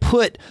 And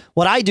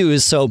what I do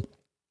is, so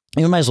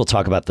you might as well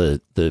talk about the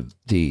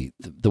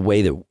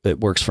way that it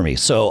works for me.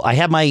 So I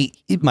have my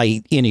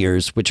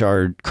in-ears, which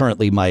are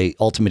currently my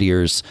Ultimate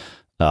Ears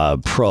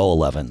Pro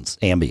 11s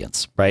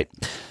ambience, right?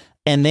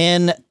 And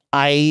then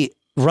I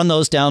run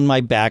those down my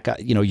back,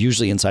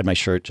 usually inside my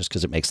shirt, just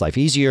because it makes life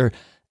easier.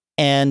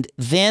 And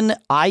then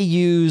I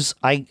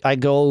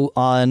go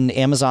on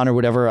Amazon or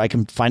whatever, I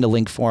can find a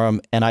link for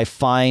them, and I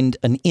find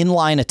an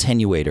inline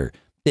attenuator.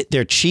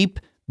 They're cheap,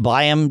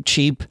 buy them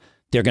cheap.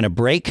 They're going to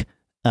break.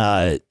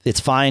 It's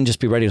fine. Just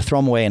be ready to throw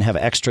them away and have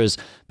extras.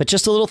 But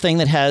just a little thing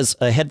that has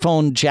a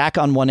headphone jack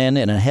on one end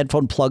and a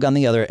headphone plug on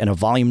the other and a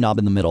volume knob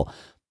in the middle.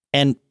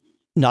 And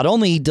not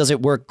only does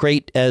it work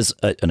great as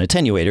an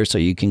attenuator, so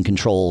you can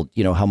control,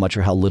 how much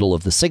or how little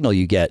of the signal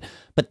you get,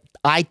 but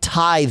I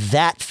tie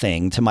that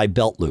thing to my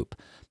belt loop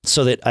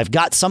so that I've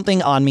got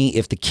something on me.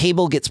 If the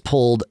cable gets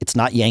pulled, it's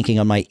not yanking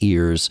on my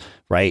ears,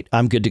 right?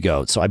 I'm good to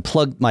go. So I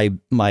plug my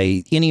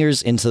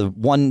in-ears into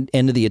one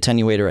end of the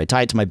attenuator. I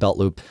tie it to my belt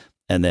loop,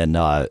 and then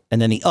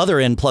the other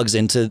end plugs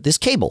into this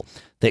cable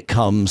that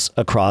comes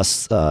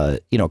across the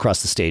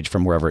stage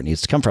from wherever it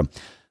needs to come from.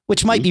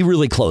 Which might be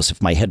really close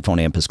if my headphone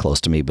amp is close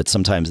to me, but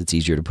sometimes it's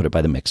easier to put it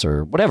by the mixer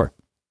or whatever.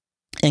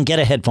 And get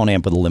a headphone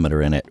amp with a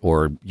limiter in it,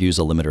 or use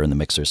a limiter in the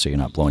mixer so you're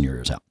not blowing your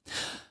ears out.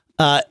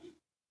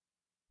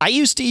 I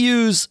used to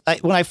use,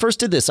 when I first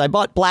did this, I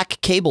bought black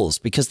cables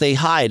because they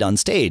hide on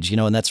stage,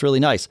 and that's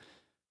really nice.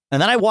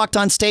 And then I walked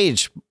on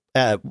stage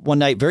one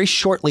night very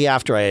shortly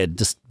after I had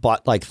just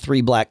bought like 3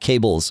 black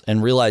cables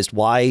and realized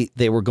why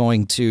they were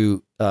going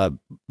to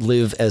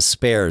live as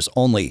spares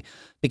only.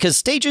 Because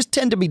stages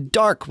tend to be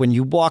dark when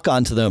you walk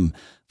onto them,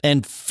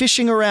 and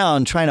fishing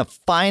around trying to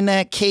find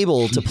that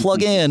cable to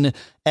plug in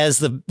as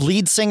the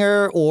lead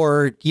singer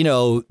or,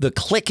 the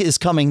click is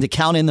coming to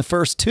count in the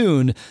first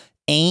tune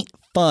ain't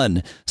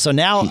fun. So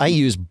now I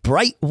use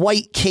bright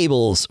white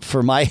cables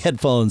for my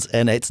headphones,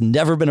 and it's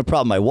never been a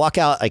problem. I walk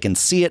out, I can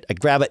see it, I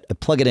grab it, I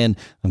plug it in,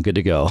 I'm good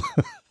to go.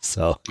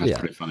 So that's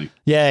pretty funny.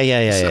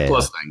 Yeah.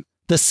 Simplest thing.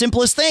 The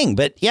simplest thing,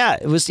 but yeah,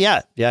 it was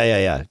yeah.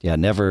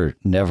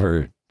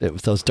 Never.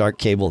 Those dark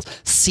cables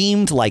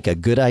seemed like a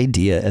good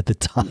idea at the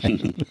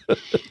time.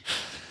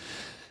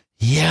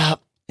 Yeah.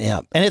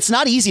 And it's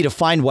not easy to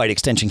find white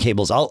extension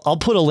cables. I'll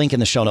put a link in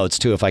the show notes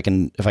too if I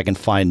can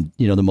find,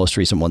 the most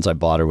recent ones I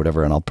bought or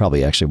whatever, and I'll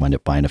probably actually wind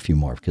up buying a few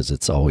more because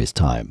it's always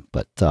time.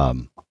 But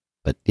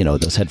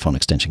those headphone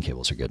extension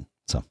cables are good.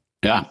 So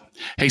yeah.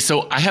 Hey,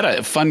 so I had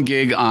a fun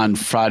gig on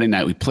Friday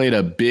night. We played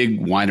a big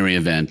winery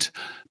event,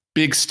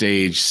 big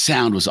stage,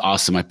 sound was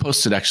awesome. I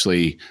posted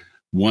actually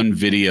one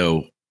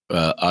video,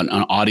 an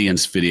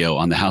audience video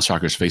on the House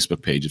Rockers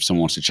Facebook page if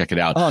someone wants to check it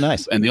out. Oh,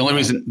 nice. And the only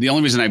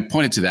reason I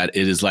pointed to that,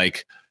 it is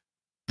like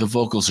the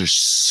vocals are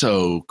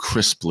so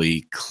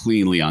crisply,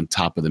 cleanly on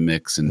top of the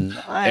mix, and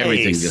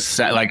everything just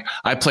like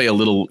I play a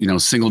little,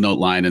 single note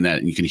line in that,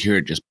 and you can hear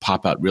it just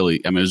pop out.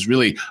 Really, it was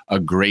really a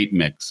great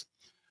mix.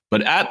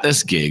 But at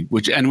this gig,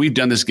 and we've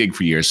done this gig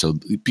for years, so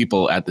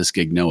people at this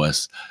gig know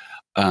us.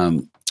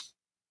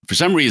 For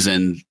some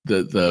reason,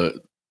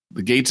 the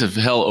gates of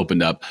hell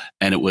opened up,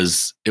 and it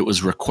was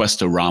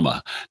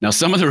Request-O-Rama. Now,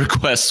 some of the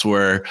requests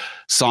were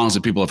songs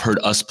that people have heard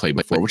us play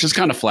before, which is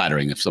kind of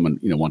flattering if someone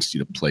wants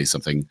you to play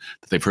something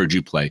that they've heard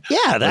you play.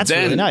 Yeah, that's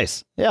really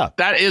nice. Yeah,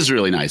 that is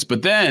really nice.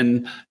 But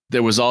then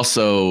there was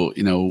also,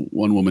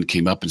 one woman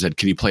came up and said,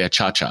 "Can you play a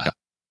cha-cha?"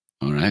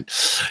 All right.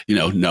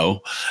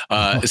 No.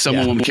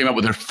 Someone came up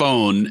with her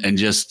phone and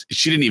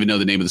she didn't even know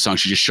the name of the song.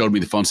 She just showed me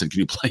the phone and said, "Can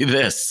you play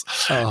this?"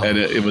 Oh. And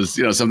it was,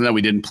 something that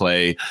we didn't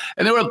play.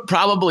 And there were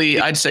probably,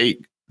 I'd say,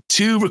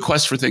 2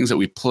 requests for things that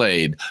we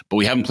played, but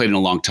we haven't played in a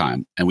long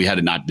time. And we had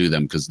to not do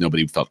them because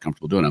nobody felt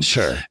comfortable doing them.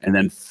 Sure. And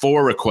then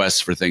 4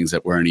 requests for things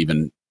that weren't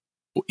even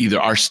either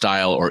our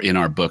style or in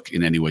our book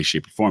in any way,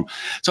 shape, or form.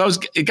 So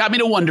it got me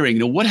to wondering,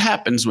 what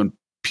happens when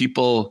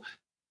people...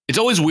 It's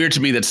always weird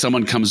to me that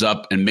someone comes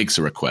up and makes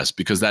a request,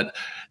 because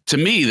to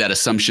me, that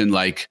assumption,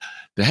 like,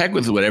 the heck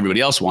with what everybody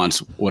else wants,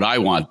 what I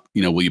want,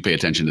 will you pay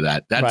attention to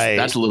that?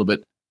 That's a little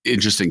bit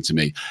interesting to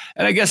me.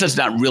 And I guess that's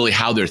not really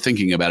how they're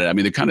thinking about it. I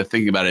mean, they're kind of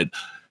thinking about it,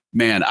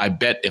 man, I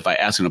bet if I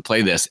ask them to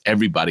play this,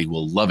 everybody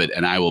will love it.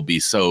 And I will be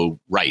so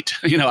right.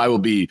 I will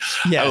be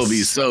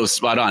so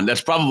spot on.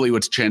 That's probably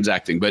what's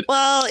transacting. But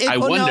I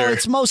wonder. No,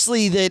 it's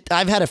mostly that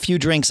I've had a few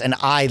drinks and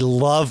I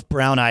love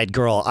Brown Eyed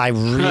Girl. I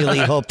really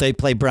hope they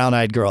play Brown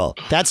Eyed Girl.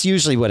 That's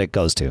usually what it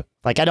goes to.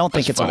 Like, I don't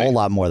think it's funny. A whole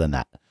lot more than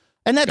that.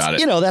 And that's,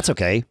 that's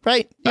okay,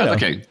 right?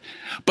 Okay.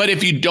 But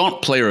if you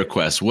don't play a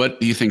request, what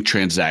do you think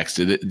transacts?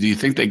 Do you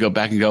think they go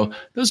back and go,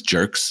 "Those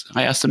jerks,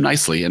 I asked them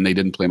nicely and they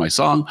didn't play my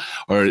song"?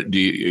 Or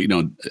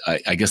do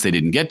I guess they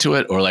didn't get to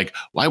it? Or like,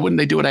 why wouldn't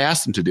they do what I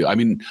asked them to do? I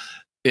mean,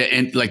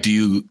 and like, do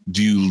you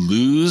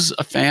lose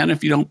a fan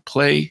if you don't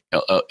play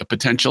a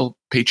potential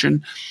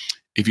patron,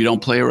 if you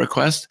don't play a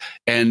request?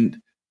 And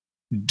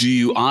do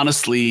you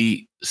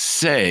honestly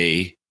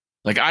say,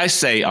 like I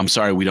say, "I'm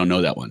sorry, we don't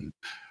know that one."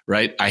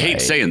 Right. I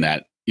hate saying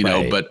that,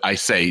 but I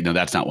say,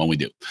 that's not one we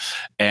do.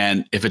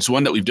 And if it's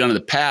one that we've done in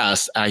the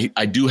past,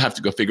 I do have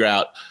to go figure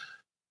out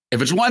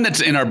if it's one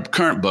that's in our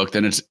current book,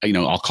 then it's,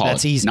 I'll call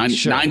that's it easy.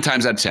 9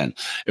 times out of 10.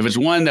 If it's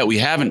one that we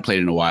haven't played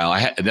in a while,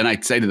 then I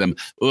say to them,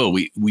 "Oh,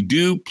 we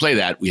do play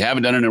that. We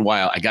haven't done it in a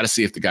while. I got to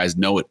see if the guys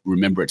know it,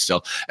 remember it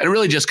still." And it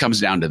really just comes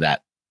down to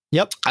that.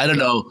 Yep. I don't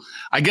know.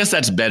 I guess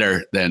that's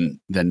better than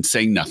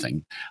saying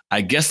nothing.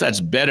 I guess that's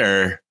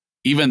better,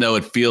 even though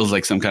it feels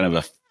like some kind of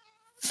a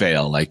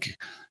fail. Like,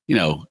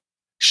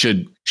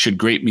 should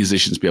great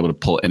musicians be able to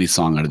pull any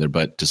song out of their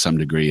butt to some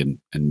degree and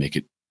make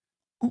it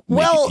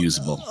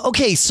usable?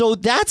 Okay, so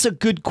that's a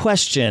good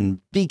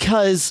question,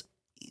 because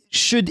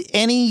should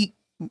any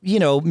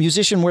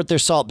musician worth their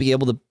salt be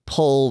able to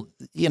pull,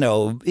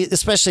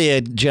 especially a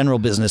general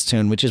business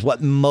tune, which is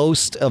what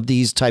most of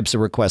these types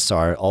of requests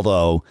are,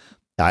 although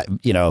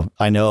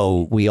I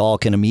know we all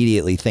can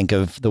immediately think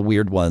of the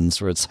weird ones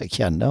where it's like,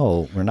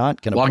 no, we're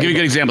not going to. Well, I'll give you a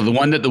good example. The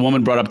one that the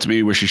woman brought up to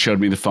me where she showed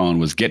me the phone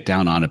was "Get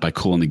Down on It" by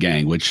Kool and the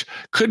Gang, which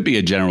could be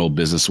a general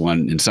business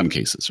one in some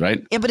cases,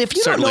 right? Yeah, but if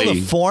you don't know the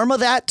form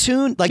of that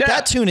tune,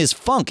 that tune is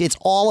funk. It's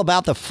all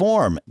about the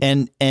form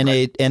and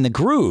the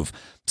groove.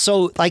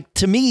 So, like,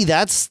 to me,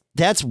 that's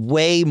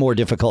way more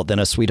difficult than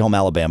a Sweet Home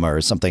Alabama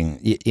or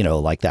something,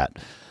 like that.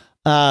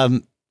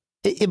 But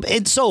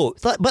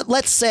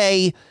let's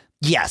say,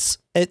 yes,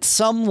 at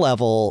some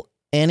level,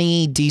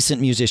 any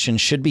decent musician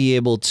should be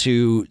able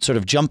to sort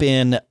of jump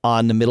in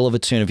on the middle of a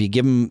tune. If you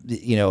give him,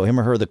 him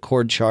or her the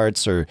chord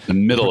charts or the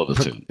middle of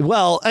the tune.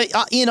 Well,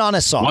 in on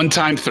a song. One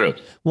time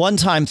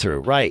through.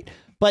 Right.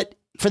 But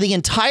for the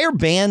entire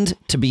band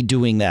to be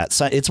doing that,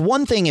 so it's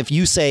one thing if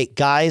you say,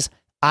 "Guys,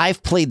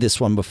 I've played this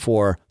one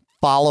before,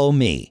 follow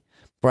me."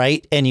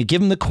 Right. And you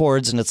give them the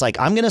chords and it's like,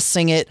 "I'm going to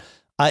sing it.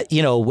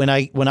 When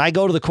I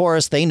go to the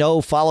chorus, they know,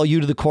 follow you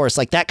to the chorus,"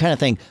 like that kind of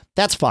thing.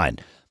 That's fine.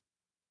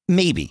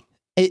 Maybe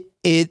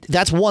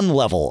that's one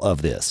level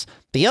of this.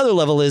 The other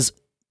level is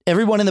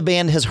everyone in the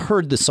band has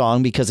heard the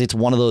song because it's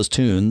one of those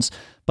tunes,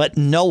 but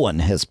no one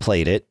has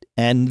played it.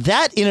 And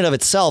that in and of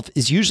itself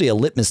is usually a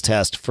litmus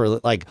test for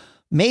like,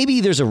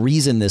 maybe there's a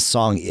reason this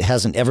song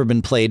hasn't ever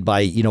been played by,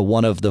 you know,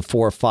 one of the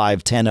 4,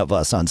 5, 10 of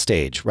us on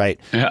stage.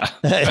 Right. Yeah.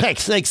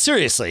 like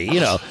seriously,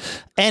 you know,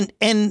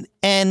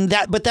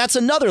 but that's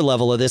another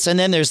level of this. And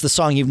then there's the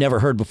song you've never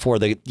heard before.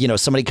 You know,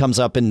 somebody comes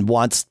up and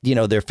wants, you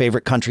know, their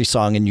favorite country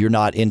song, and you're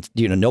not in,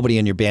 you know, nobody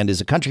in your band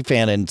is a country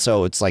fan. And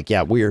so it's like,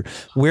 yeah, we're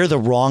the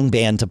wrong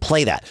band to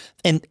play that.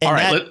 And all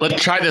right,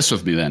 let's try this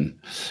with me then.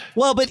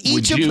 Well, but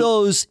each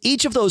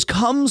of those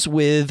comes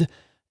with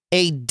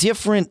a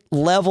different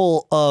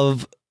level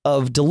of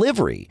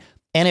delivery.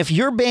 And if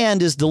your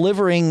band is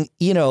delivering,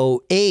 you know,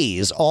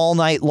 A's all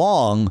night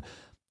long,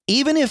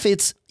 even if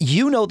it's,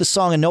 you know, the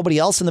song and nobody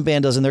else in the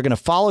band does, and they're going to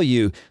follow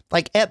you,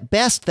 like at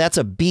best, that's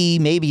a B,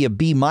 maybe a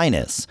B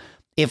minus.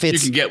 If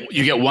it's, you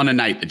get one a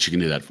night that you can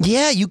do that for.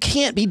 Yeah, you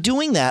can't be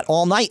doing that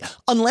all night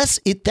unless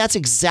that's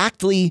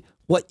exactly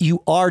what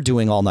you are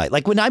doing all night.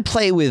 Like when I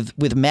play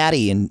with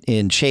Matty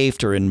in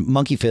Chafed or in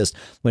Monkey Fist,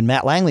 when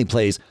Matt Langley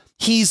plays,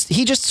 he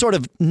just sort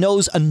of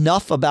knows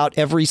enough about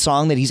every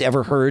song that he's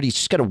ever heard. He's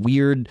just got a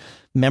weird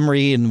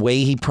memory and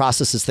way he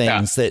processes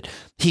things that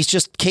he's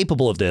just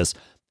capable of this.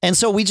 And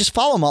so we just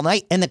follow him all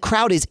night, and the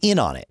crowd is in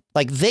on it.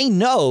 Like they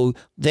know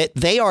that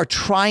they are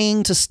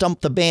trying to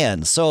stump the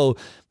band. So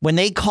when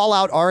they call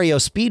out REO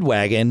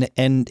Speedwagon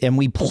and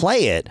we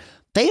play it,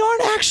 they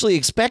aren't actually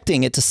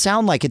expecting it to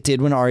sound like it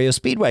did when REO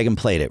Speedwagon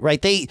played it,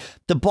 right?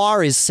 The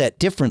bar is set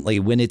differently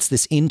when it's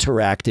this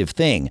interactive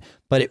thing.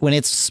 But when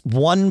it's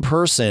one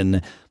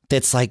person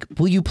that's like,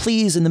 will you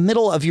please, in the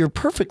middle of your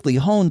perfectly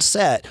honed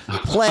set,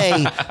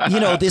 play, you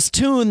know, this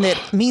tune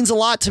that means a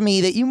lot to me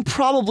that you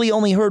probably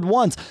only heard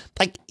once.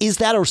 Like, is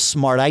that a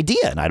smart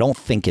idea? And I don't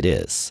think it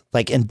is.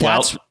 Like, and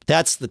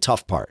that's the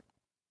tough part.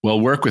 Well,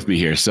 work with me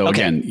here. So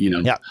again, you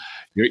know,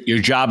 your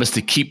job is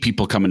to keep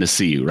people coming to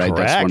see you, right?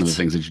 Correct. That's one of the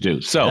things that you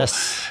do. So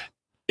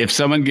if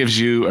someone gives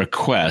you a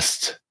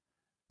request,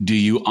 do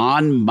you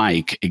on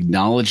mic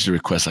acknowledge the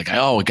request? Like,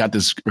 oh, I got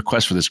this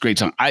request for this great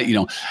song.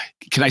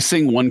 Can I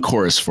sing one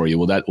chorus for you?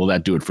 Will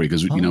that do it for you?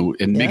 Because, you know,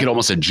 and make it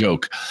almost a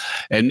joke,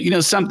 and, you know,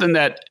 something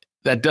that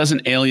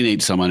doesn't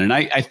alienate someone. And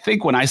I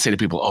think when I say to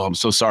people, oh, I'm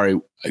so sorry,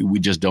 we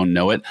just don't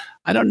know it.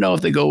 I don't know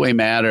if they go away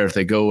mad or if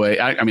they go away.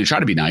 I mean,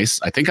 try to be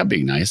nice. I think I'm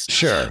being nice.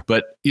 Sure.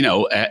 But, you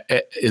know,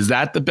 is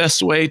that the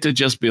best way to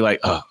just be like,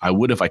 oh, I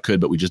would if I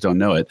could, but we just don't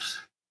know it?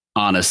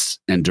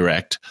 Honest and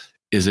direct.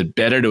 Is it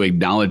better to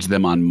acknowledge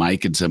them on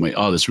mic and say,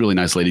 oh, this really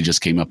nice lady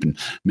just came up and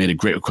made a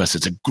great request.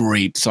 It's a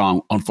great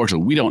song.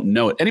 Unfortunately, we don't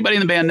know it. Anybody in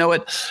the band know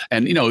it?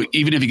 And, you know,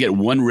 even if you get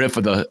one riff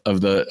of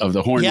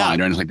the horn line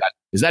or anything like that,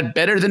 is that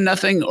better than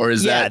nothing? Or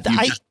is that you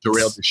just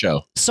derailed the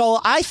show? So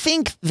I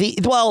think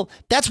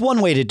that's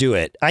one way to do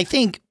it. I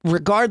think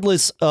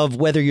regardless of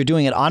whether you're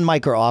doing it on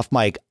mic or off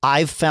mic,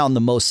 I've found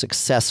the most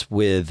success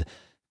with,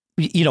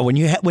 you know, when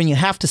you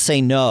have to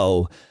say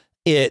no,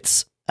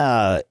 it's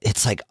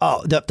like,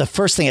 oh, the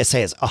first thing I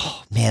say is,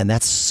 oh man,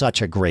 that's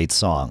such a great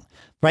song.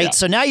 Right. Yeah.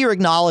 So now you're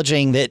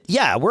acknowledging that,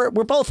 yeah, we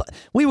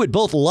would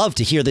both love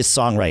to hear this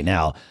song right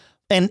now.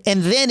 And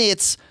then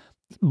it's,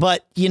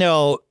 but you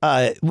know,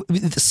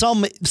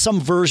 some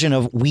version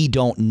of, we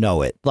don't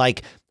know it.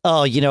 Like,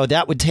 oh, you know,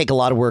 that would take a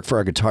lot of work for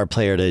our guitar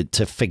player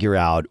to figure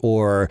out,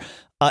 or,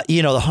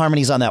 you know, the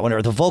harmonies on that one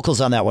or the vocals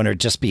on that one are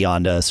just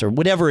beyond us, or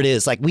whatever it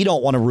is. Like, we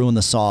don't want to ruin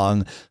the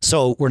song,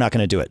 so we're not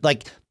going to do it.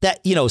 Like that,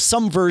 you know,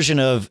 some version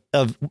of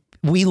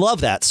we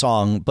love that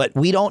song, but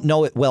we don't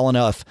know it well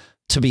enough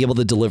to be able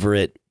to deliver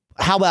it.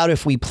 How about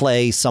if we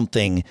play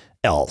something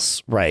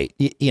else? Right.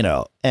 You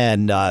know,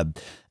 and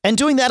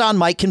doing that on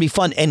mic can be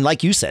fun. And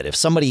like you said, if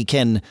somebody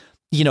can,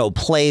 you know,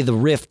 play the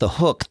riff, the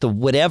hook, the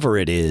whatever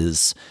it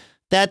is,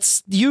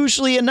 that's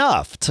usually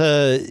enough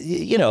to,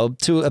 you know,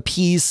 to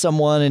appease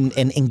someone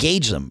and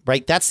engage them,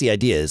 right? That's the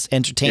idea, is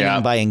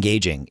entertaining by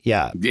engaging.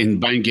 Yeah.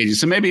 And by engaging.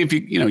 So maybe if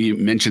you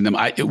mention them,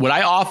 what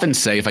I often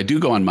say if I do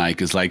go on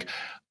mic is like,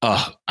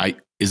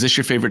 is this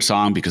your favorite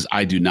song? Because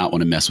I do not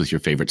want to mess with your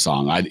favorite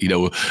song.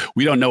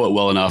 We don't know it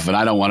well enough, and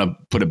I don't want to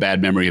put a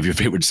bad memory of your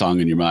favorite song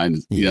in your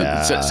mind.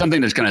 Yeah.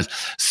 Something that's kind of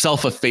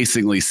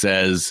self-effacingly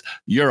says,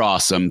 you're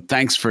awesome.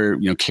 Thanks for,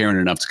 caring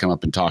enough to come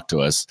up and talk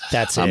to us.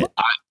 That's it.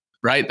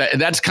 Right.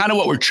 That's kind of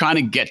what we're trying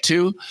to get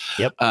to.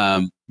 Yep.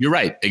 You're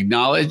right.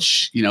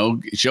 Acknowledge,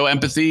 show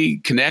empathy,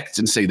 connect,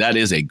 and say that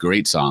is a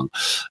great song.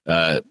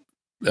 But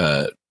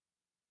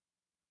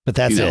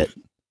that's it.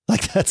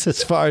 Like, that's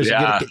as far as you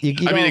want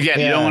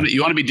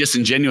to be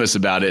disingenuous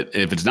about it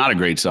if it's not a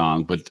great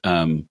song. But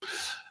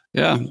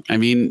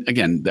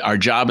again, our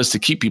job is to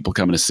keep people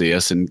coming to see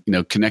us, and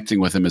connecting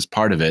with them is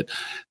part of it.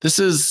 This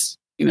is,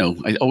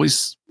 I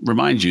always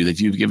remind you that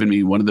you've given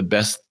me one of the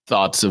best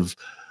thoughts of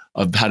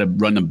how to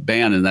run a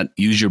band, and that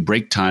use your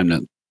break time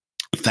to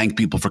thank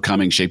people for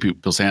coming, shake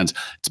people's hands.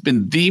 It's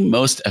been the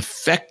most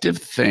effective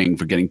thing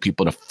for getting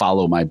people to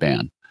follow my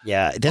band.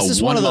 Yeah, this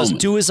is one of those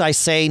do as I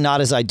say,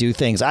 not as I do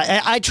things.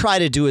 I try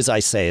to do as I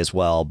say as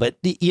well, but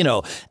you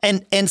know,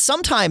 and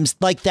sometimes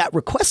like that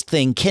request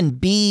thing can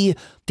be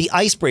the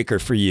icebreaker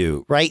for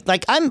you, right?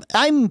 Like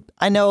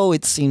I know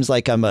it seems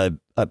like I'm a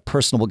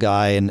personable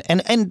guy,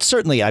 and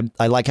certainly I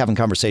like having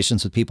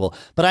conversations with people,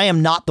 but I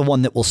am not the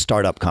one that will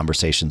start up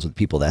conversations with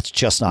people. That's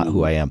just not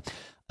who I am.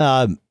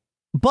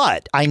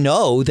 But I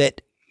know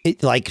that.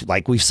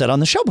 Like we've said on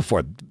the show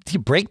before,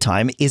 break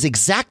time is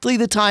exactly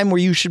the time where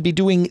you should be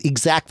doing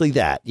exactly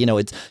that. You know,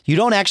 you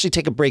don't actually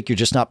take a break. You're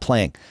just not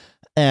playing.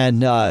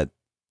 And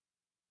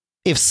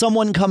if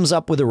someone comes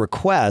up with a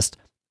request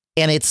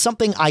and it's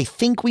something I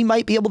think we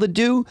might be able to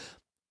do,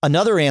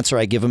 another answer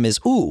I give them is,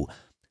 ooh,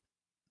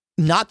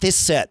 not this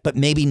set, but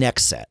maybe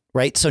next set.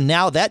 Right. So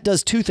now that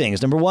does two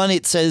things. Number one,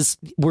 it says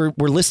we're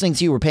listening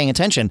to you. We're paying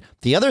attention.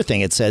 The other thing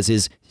it says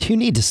is you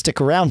need to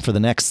stick around for the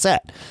next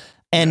set.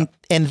 And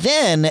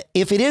then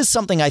if it is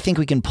something I think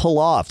we can pull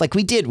off, like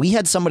we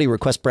had somebody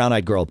request Brown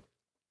Eyed Girl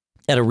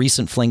at a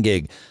recent Fling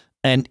gig,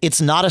 and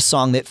it's not a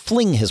song that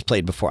Fling has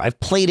played before.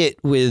 I've played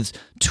it with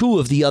two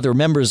of the other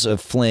members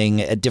of Fling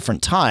at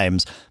different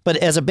times, but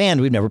as a band,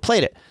 we've never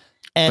played it.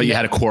 But you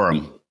had a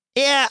quorum.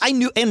 Yeah, I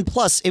knew. And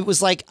plus it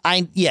was like,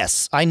 I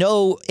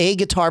know a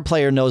guitar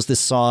player knows this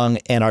song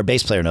and our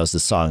bass player knows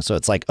this song. So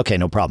it's like, okay,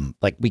 no problem.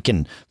 Like we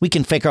can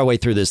fake our way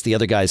through this. The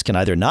other guys can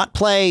either not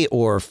play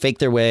or fake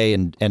their way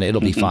and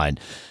it'll be fine.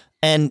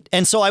 And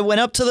so I went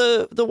up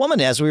to the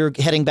woman as we were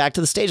heading back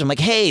to the stage. I'm like,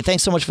 hey,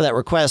 thanks so much for that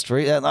request.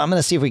 I'm going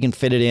to see if we can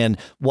fit it in.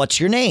 What's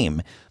your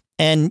name?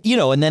 And, you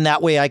know, and then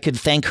that way I could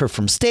thank her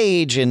from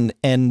stage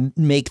and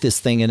make this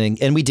thing.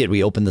 And we did.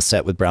 We opened the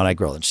set with Brown Eyed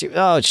Girl, and she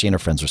and her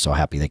friends were so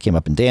happy. They came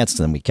up and danced,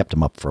 and then we kept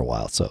them up for a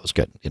while. So it was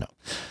good, you know.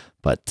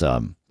 But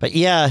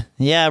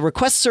yeah,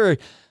 requests are,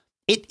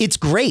 it's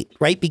great,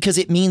 right? Because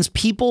it means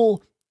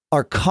people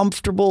are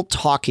comfortable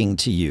talking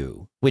to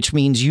you, which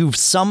means you've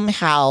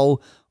somehow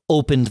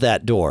opened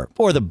that door,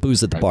 or the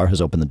booze at the bar has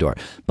opened the door.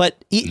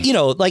 But you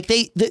know, like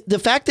the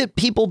fact that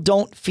people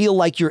don't feel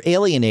like you're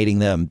alienating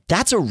them,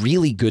 that's a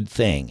really good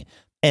thing.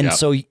 And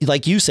so,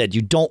 like you said,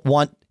 you don't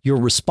want your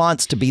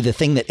response to be the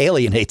thing that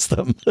alienates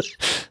them.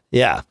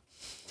 Yeah,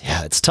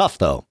 it's tough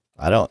though.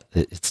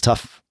 It's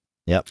tough.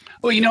 Yep.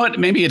 Well, you know what?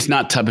 Maybe it's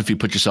not tough if you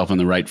put yourself in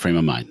the right frame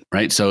of mind,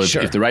 right? So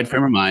if the right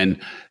frame of mind,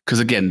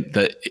 because again,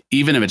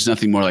 even if it's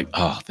nothing more like,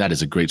 oh, that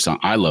is a great song.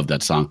 I love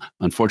that song.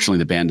 Unfortunately,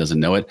 the band doesn't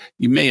know it.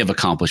 You may have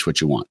accomplished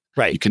what you want.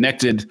 Right. You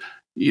connected,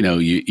 you know,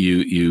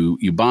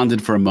 you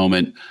bonded for a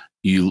moment.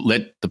 You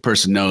let the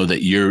person know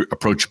that you're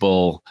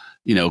approachable,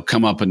 you know,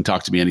 come up and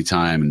talk to me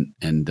anytime.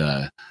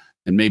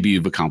 And maybe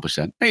you've accomplished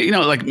that. You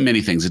know, like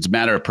many things, it's a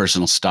matter of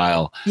personal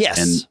style.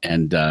 Yes.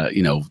 And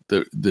you know,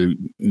 the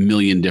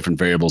million different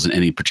variables in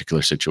any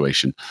particular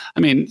situation. I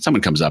mean,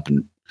 someone comes up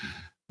and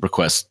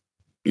requests,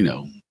 you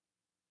know,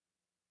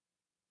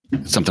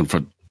 something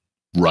for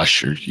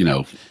Rush or, you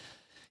know.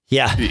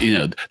 Yeah. You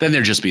know, then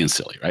they're just being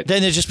silly, right?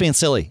 Then they're just being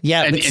silly.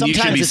 Yeah. And, but sometimes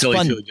you should be it's silly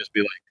fun. too, just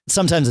be like.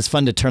 Sometimes it's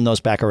fun to turn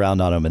those back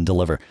around on them and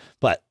deliver.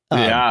 But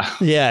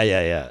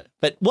yeah.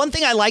 But one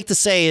thing I like to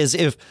say is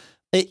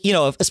you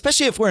know,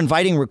 especially if we're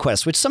inviting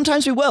requests, which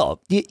sometimes we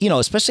will, you know,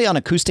 especially on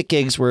acoustic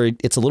gigs where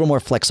it's a little more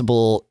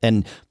flexible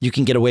and you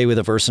can get away with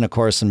a verse and a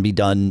chorus and be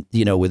done,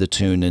 you know, with a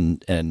tune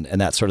and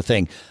that sort of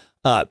thing.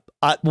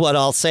 What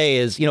I'll say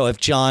is, you know, if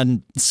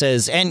John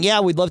says, and yeah,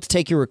 we'd love to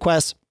take your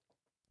request,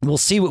 we'll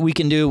see what we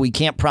can do. We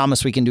can't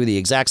promise we can do the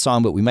exact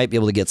song, but we might be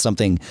able to get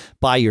something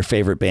by your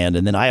favorite band.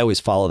 And then I always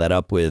follow that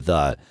up with,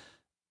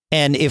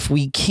 and if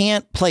we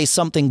can't play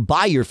something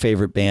by your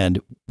favorite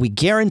band, we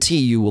guarantee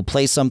you will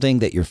play something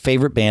that your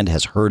favorite band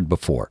has heard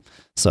before.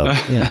 So,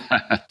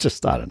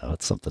 just, I don't know,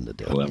 it's something to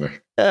do. Clever.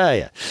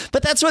 Yeah.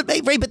 But that's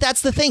but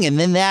that's the thing. And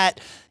then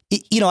that,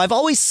 you know, I've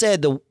always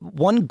said the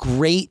one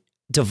great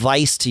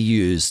device to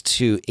use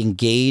to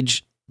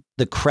engage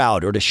the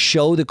crowd or to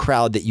show the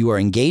crowd that you are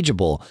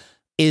engageable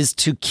is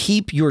to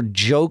keep your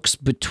jokes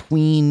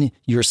between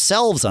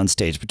yourselves on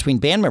stage, between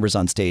band members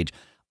on stage,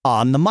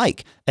 on the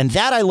mic. And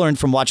that I learned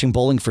from watching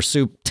Bowling for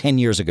Soup 10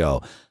 years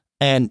ago.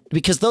 And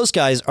because those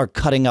guys are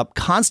cutting up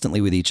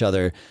constantly with each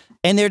other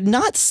and they're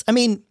not, I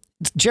mean,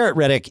 Jarrett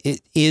Reddick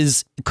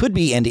could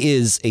be and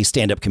is a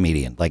stand-up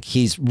comedian. Like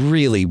he's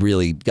really,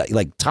 really got,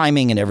 like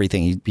timing and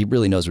everything. He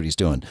really knows what he's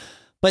doing.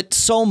 But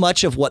so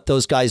much of what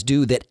those guys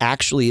do that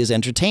actually is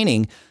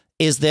entertaining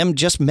is them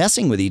just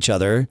messing with each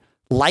other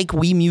like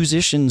we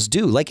musicians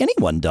do, like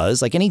anyone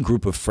does, like any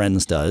group of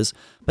friends does,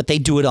 but they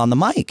do it on the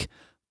mic.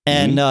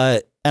 And,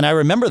 and I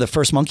remember the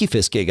first Monkey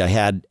Fist gig I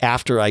had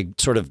after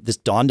this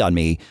dawned on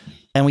me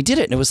and we did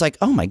it. And it was like,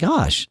 oh my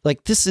gosh,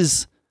 like this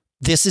is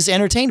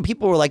entertaining.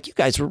 People were like, you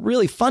guys were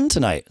really fun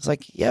tonight. It's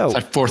like, yo, it's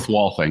that fourth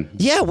wall thing.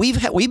 Yeah.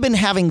 We've been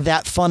having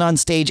that fun on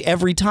stage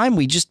every time.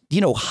 We just,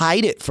 you know,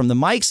 hide it from the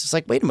mics. It's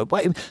like, wait a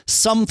minute.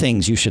 Some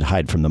things you should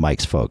hide from the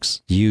mics,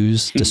 folks.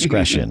 Use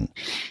discretion.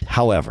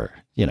 However,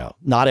 you know,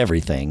 not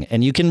everything.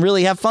 And you can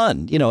really have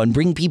fun, you know, and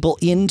bring people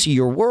into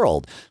your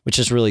world, which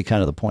is really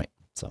kind of the point.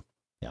 So,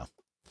 yeah.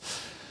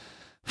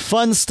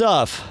 Fun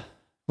stuff.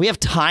 We have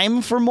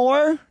time for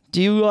more?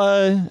 Do you?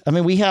 I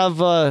mean, we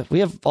have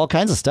all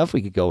kinds of stuff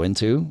we could go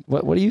into.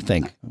 What do you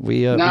think?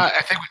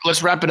 I think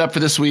let's wrap it up for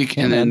this week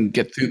and then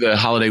get through the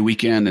holiday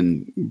weekend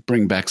and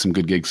bring back some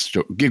good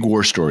gig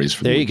war stories.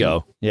 There you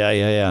go.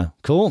 Yeah.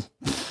 Cool.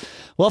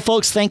 Well,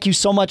 folks, thank you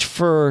so much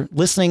for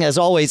listening. As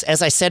always,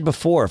 as I said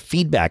before,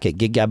 feedback at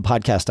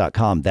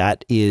giggabpodcast.com.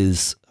 That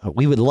is,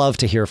 we would love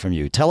to hear from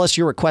you. Tell us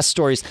your request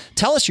stories.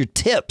 Tell us your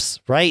tips,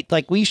 right?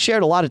 Like we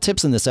shared a lot of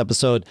tips in this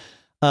episode.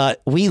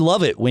 We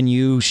love it when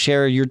you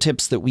share your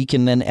tips that we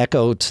can then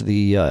echo to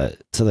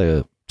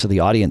the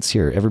audience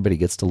here. Everybody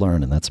gets to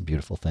learn, and that's a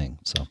beautiful thing.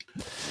 So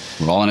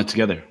we're all in it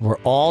together. We're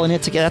all in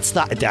it together.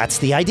 That's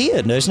the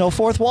idea. There's no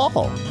fourth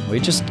wall.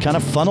 We just kind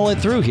of funnel it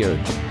through here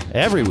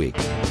every week.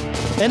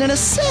 And in a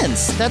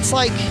sense, that's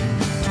like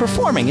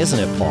performing, isn't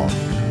it, Paul?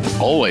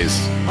 Always.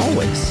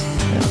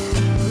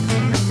 Yeah.